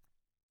well.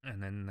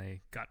 And then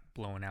they got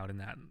blown out in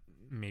that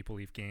Maple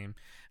Leaf game.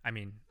 I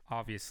mean,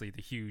 obviously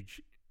the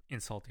huge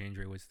insult to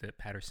injury was the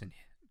Pettersson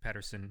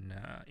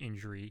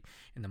injury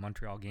in the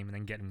Montreal game, and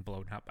then getting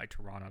blown out by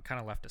Toronto kind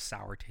of left a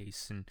sour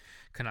taste in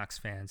Canucks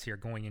fans here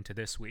going into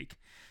this week.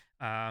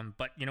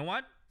 But you know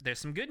what? There's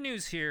some good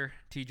news here,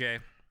 TJ.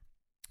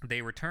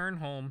 They return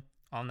home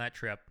on that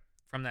trip.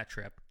 From that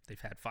trip, they've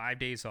had 5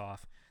 days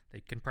off.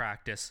 They can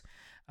practice.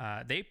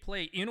 They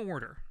play in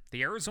order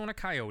the Arizona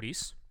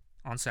Coyotes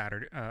on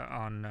Saturday,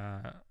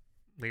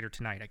 later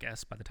tonight, I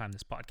guess, by the time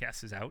this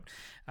podcast is out.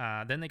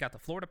 Then they got the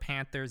Florida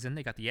Panthers, then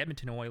they got the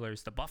Edmonton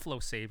Oilers, the Buffalo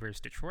Sabres,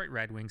 Detroit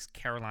Red Wings,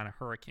 Carolina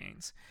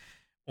Hurricanes.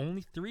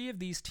 Only 3 of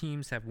these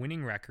teams have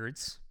winning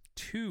records.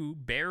 2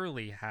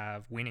 barely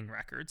have winning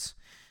records.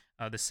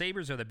 The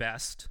Sabres are the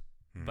best,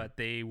 but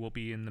they will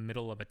be in the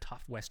middle of a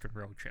tough Western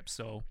road trip.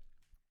 So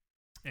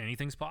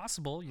anything's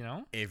possible, you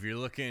know? If you're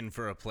looking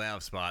for a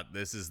playoff spot,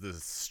 this is the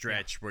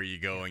stretch where you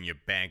go and you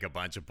bank a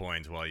bunch of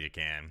points while you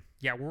can.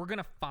 Yeah, we're going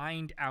to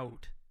find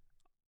out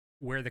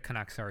where the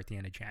Canucks are at the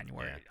end of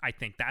January. Yeah. I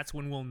think that's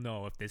when we'll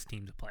know if this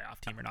team's a playoff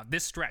team or not.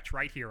 This stretch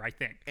right here, I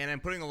think. And I'm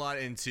putting a lot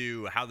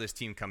into how this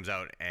team comes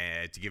out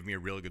to give me a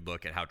really good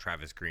look at how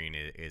Travis Green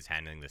is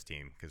handling this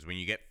team. Because when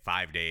you get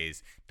 5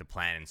 days to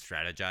plan and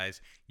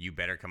strategize, you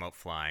better come out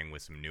flying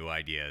with some new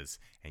ideas,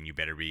 and you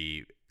better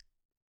be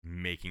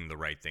making the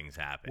right things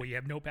happen. Well, you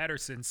have no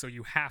Pettersson, so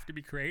you have to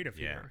be creative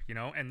here, you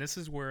know? And this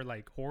is where,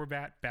 like,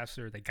 Horvat,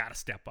 Besser, they got to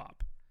step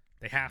up.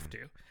 They have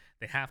to.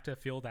 They have to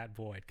fill that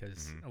void,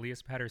 because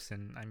Elias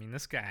Pettersson, I mean,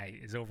 this guy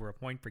is over a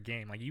point per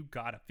game. Like, you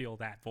got to fill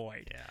that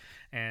void. Yeah.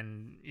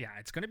 And, yeah,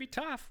 it's going to be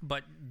tough,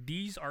 but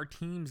these are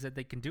teams that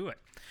they can do it.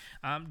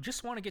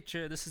 Just want to get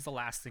you, this is the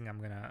last thing I'm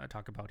going to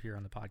talk about here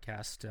on the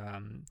podcast.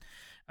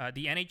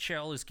 The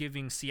NHL is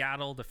giving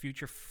Seattle the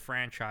future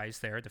franchise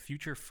there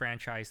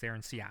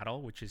in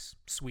Seattle, which is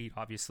sweet,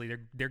 obviously.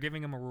 They're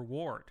giving them a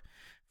reward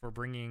for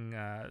bringing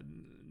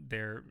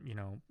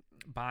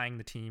buying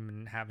the team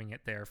and having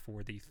it there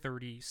for the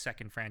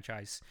 32nd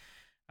franchise.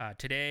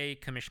 Today,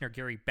 Commissioner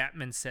Gary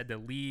Bettman said the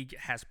league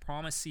has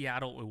promised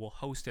Seattle it will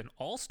host an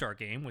all-star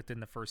game within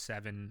the first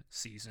 7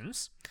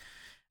 seasons.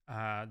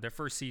 Their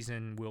first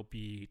season will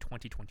be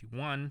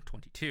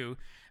 2021-22.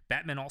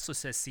 Bettman also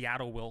says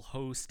Seattle will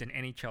host an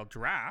NHL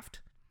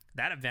draft.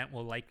 That event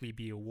will likely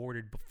be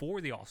awarded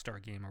before the all-star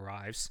game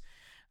arrives.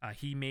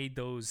 He made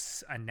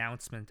those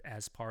announcements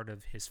as part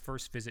of his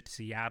first visit to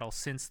Seattle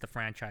since the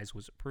franchise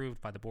was approved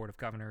by the Board of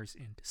Governors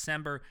in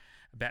December.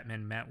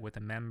 Bettman met with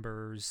the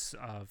members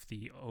of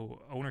the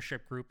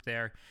ownership group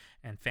there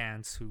and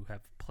fans who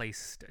have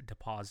placed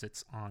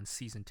deposits on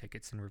season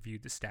tickets, and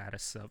reviewed the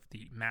status of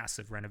the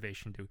massive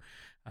renovation to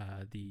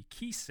the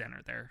Key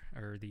Center there,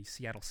 or the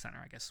Seattle Center,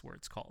 I guess where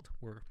it's called,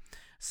 where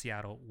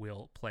Seattle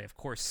will play. Of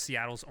course,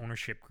 Seattle's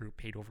ownership group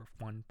paid over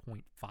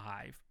 $1.5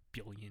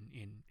 billion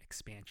in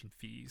expansion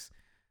fees,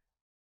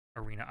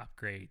 arena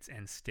upgrades,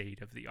 and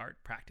state-of-the-art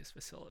practice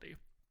facility.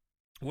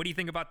 What do you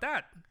think about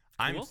that? Cool?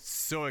 I'm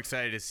so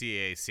excited to see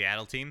a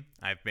Seattle team.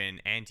 I've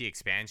been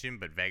anti-expansion,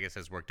 but Vegas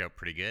has worked out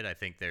pretty good. I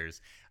think there's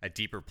a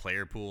deeper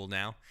player pool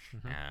now.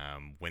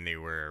 When they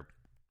were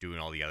doing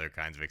all the other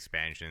kinds of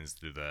expansions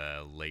through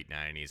the late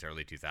 90s,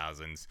 early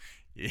 2000s,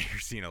 you're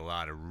seeing a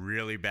lot of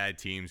really bad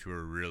teams who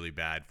were really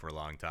bad for a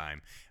long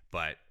time.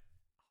 But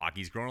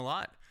hockey's grown a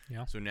lot.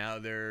 Yeah. So now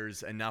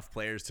there's enough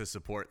players to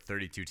support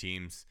 32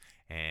 teams,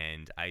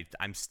 and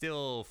I'm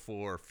still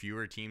for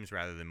fewer teams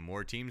rather than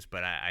more teams,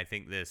 but I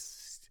think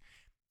this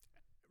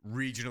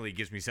regionally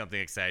gives me something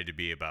excited to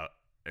be about,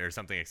 or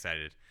something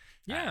excited.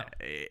 Yeah.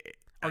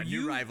 A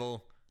new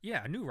rival.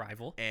 Yeah, a new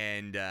rival.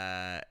 And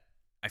I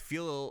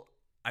feel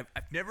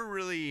I've never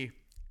really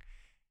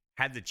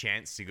had the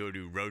chance to go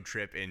to road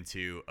trip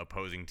into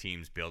opposing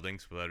teams'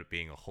 buildings without it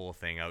being a whole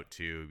thing out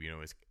to,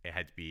 it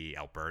had to be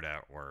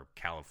Alberta or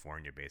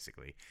California,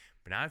 basically.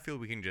 But now I feel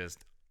we can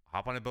just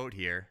hop on a boat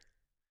here,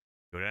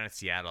 go down to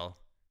Seattle,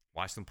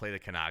 watch them play the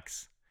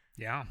Canucks.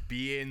 Yeah.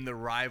 Be in the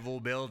rival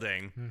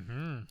building.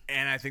 Mm-hmm.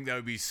 And I think that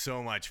would be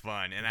so much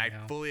fun. And I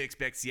fully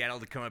expect Seattle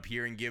to come up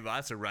here and give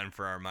us a run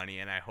for our money.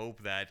 And I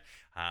hope that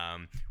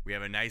we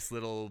have a nice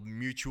little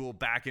mutual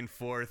back and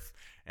forth.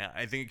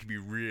 I think it could be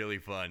really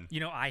fun.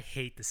 I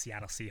hate the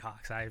Seattle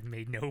Seahawks. I've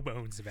made no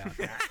bones about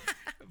that.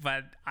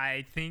 But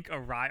I think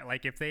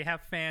if they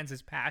have fans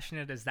as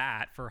passionate as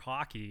that for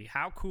hockey,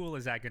 how cool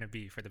is that going to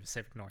be for the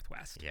Pacific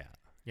Northwest? Yeah.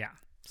 Yeah.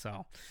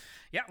 So,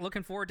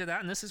 looking forward to that.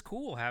 And this is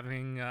cool,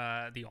 having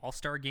the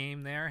All-Star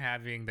game there,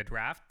 having the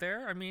draft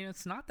there. I mean,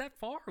 it's not that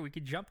far. We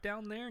could jump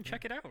down there and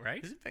check it out,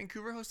 right? Isn't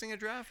Vancouver hosting a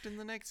draft in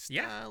the next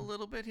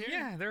little bit here?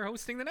 Yeah, they're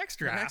hosting the next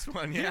draft. The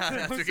next one,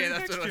 that's okay.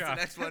 That's the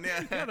next one,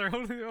 yeah. Yeah, they're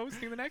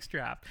hosting the next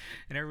draft.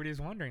 And everybody's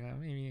wondering,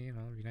 maybe,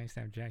 it'd be nice to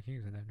have Jack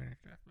Hughes in that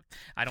next draft.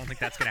 I don't think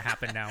that's going to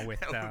happen now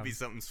with... that would be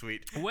something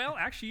sweet. Well,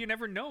 actually, you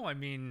never know. I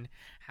mean,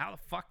 how the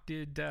fuck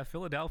did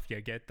Philadelphia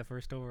get the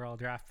first overall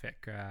draft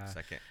pick?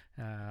 Second.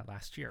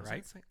 Last year,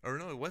 right? Or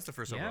no, it was the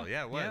first overall.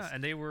 Yeah, it was. Yeah,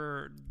 and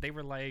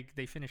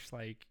they finished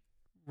like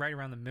right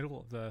around the middle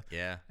of the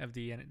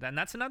and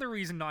that's another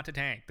reason not to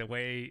tank, the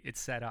way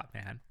it's set up,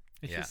 man.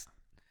 It's just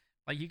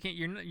like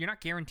you're not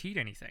guaranteed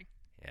anything.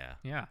 Yeah.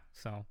 Yeah.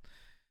 So,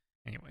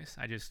 anyways,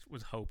 I just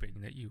was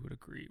hoping that you would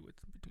agree with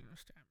Between the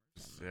Stammers.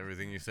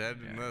 Everything you said,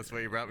 and that's why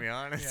you brought me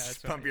on.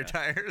 Pump your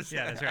tires.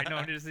 Yeah, that's right.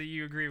 No, just that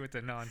you agree with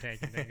the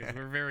non-tanking thing, because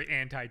we're very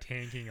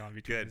anti-tanking on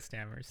Between the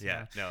Stammers.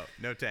 Yeah,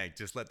 no tank.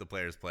 Just let the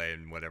players play,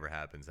 and whatever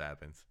happens,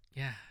 happens.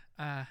 Yeah.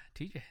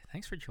 TJ,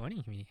 thanks for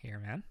joining me here,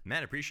 man.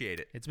 Man, appreciate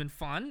it. It's been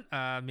fun.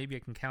 Maybe I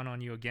can count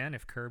on you again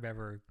if Curb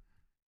ever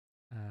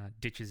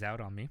ditches out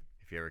on me.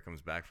 If he ever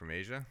comes back from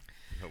Asia.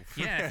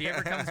 Yeah, if he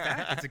ever comes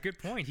back, that's a good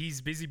point.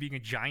 He's busy being a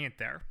giant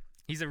there.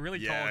 He's a really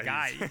tall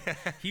guy.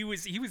 He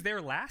was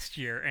there last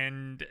year,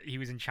 and he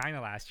was in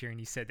China last year, and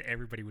he said that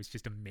everybody was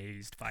just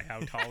amazed by how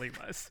tall he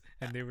was,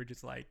 and they were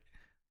just like,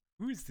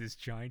 "Who is this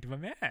giant of a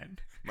man?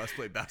 Must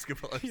play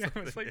basketball."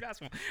 Must play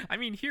basketball. I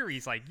mean, here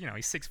he's like,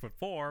 he's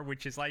 6'4",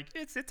 which is like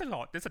it's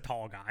a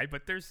tall guy,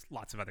 but there's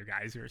lots of other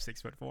guys who are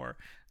 6'4".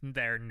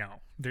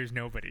 There's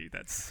nobody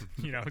that's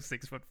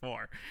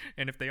 6'4",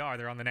 and if they are,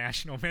 they're on the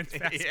national men's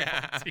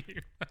basketball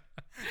team.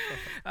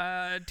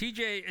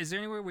 TJ, is there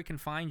anywhere we can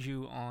find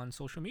you on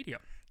social media?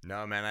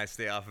 No, man, I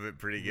stay off of it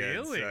pretty good.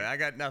 Really? So I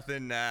got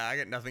nothing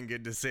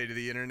good to say to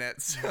the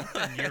internet. So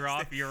you're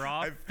off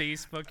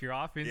Facebook. You're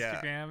off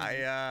Instagram.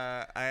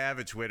 Yeah, I have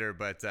a Twitter,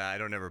 but I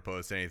don't ever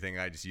post anything.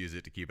 I just use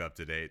it to keep up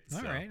to date.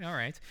 All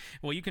right.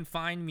 Well, you can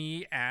find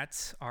me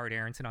at Art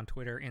Aronson on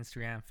Twitter,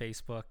 Instagram,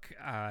 Facebook.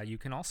 You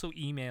can also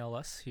email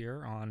us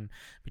here on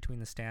Between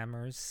the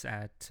Stammers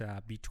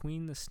at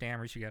Between the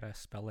Stammers. You gotta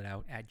spell it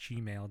out at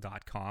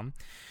gmail.com.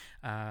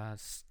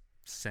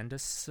 Send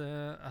us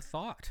a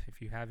thought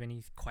if you have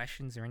any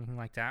questions or anything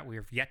like that. We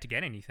have yet to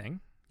get anything.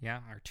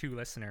 Yeah, our 2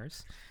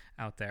 listeners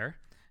out there.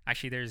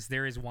 Actually,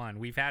 there is one.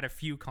 We've had a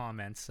few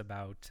comments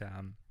about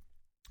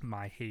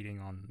my hating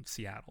on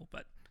Seattle,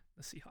 but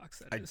the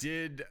Seahawks. I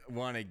did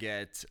want to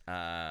get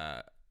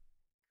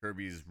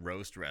Kirby's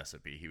roast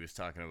recipe. He was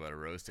talking about a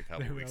roast a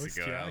couple weeks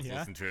ago. And I was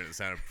listening to it. It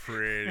sounded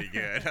pretty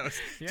good. I was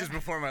just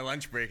before my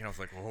lunch break, and I was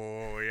like,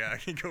 "Oh yeah, I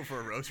can go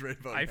for a roast right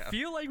about now." I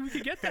feel like we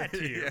could get that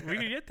to you. We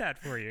could get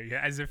that for you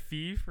as a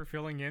fee for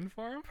filling in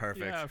for him.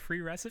 Perfect. Yeah, a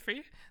free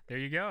recipe. There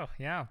you go.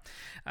 Yeah,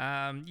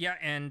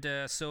 and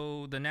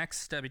so the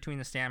next Between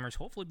the Stammers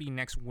hopefully be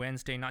next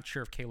Wednesday. Not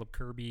sure if Caleb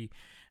Kirby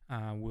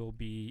will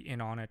be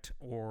in on it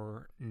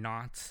or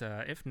not.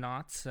 If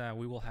not,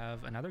 we will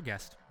have another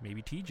guest,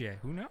 maybe TJ.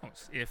 Who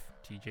knows if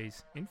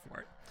TJ's in for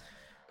it.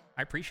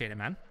 I appreciate it,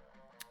 man.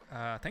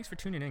 Thanks for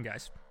tuning in,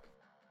 guys.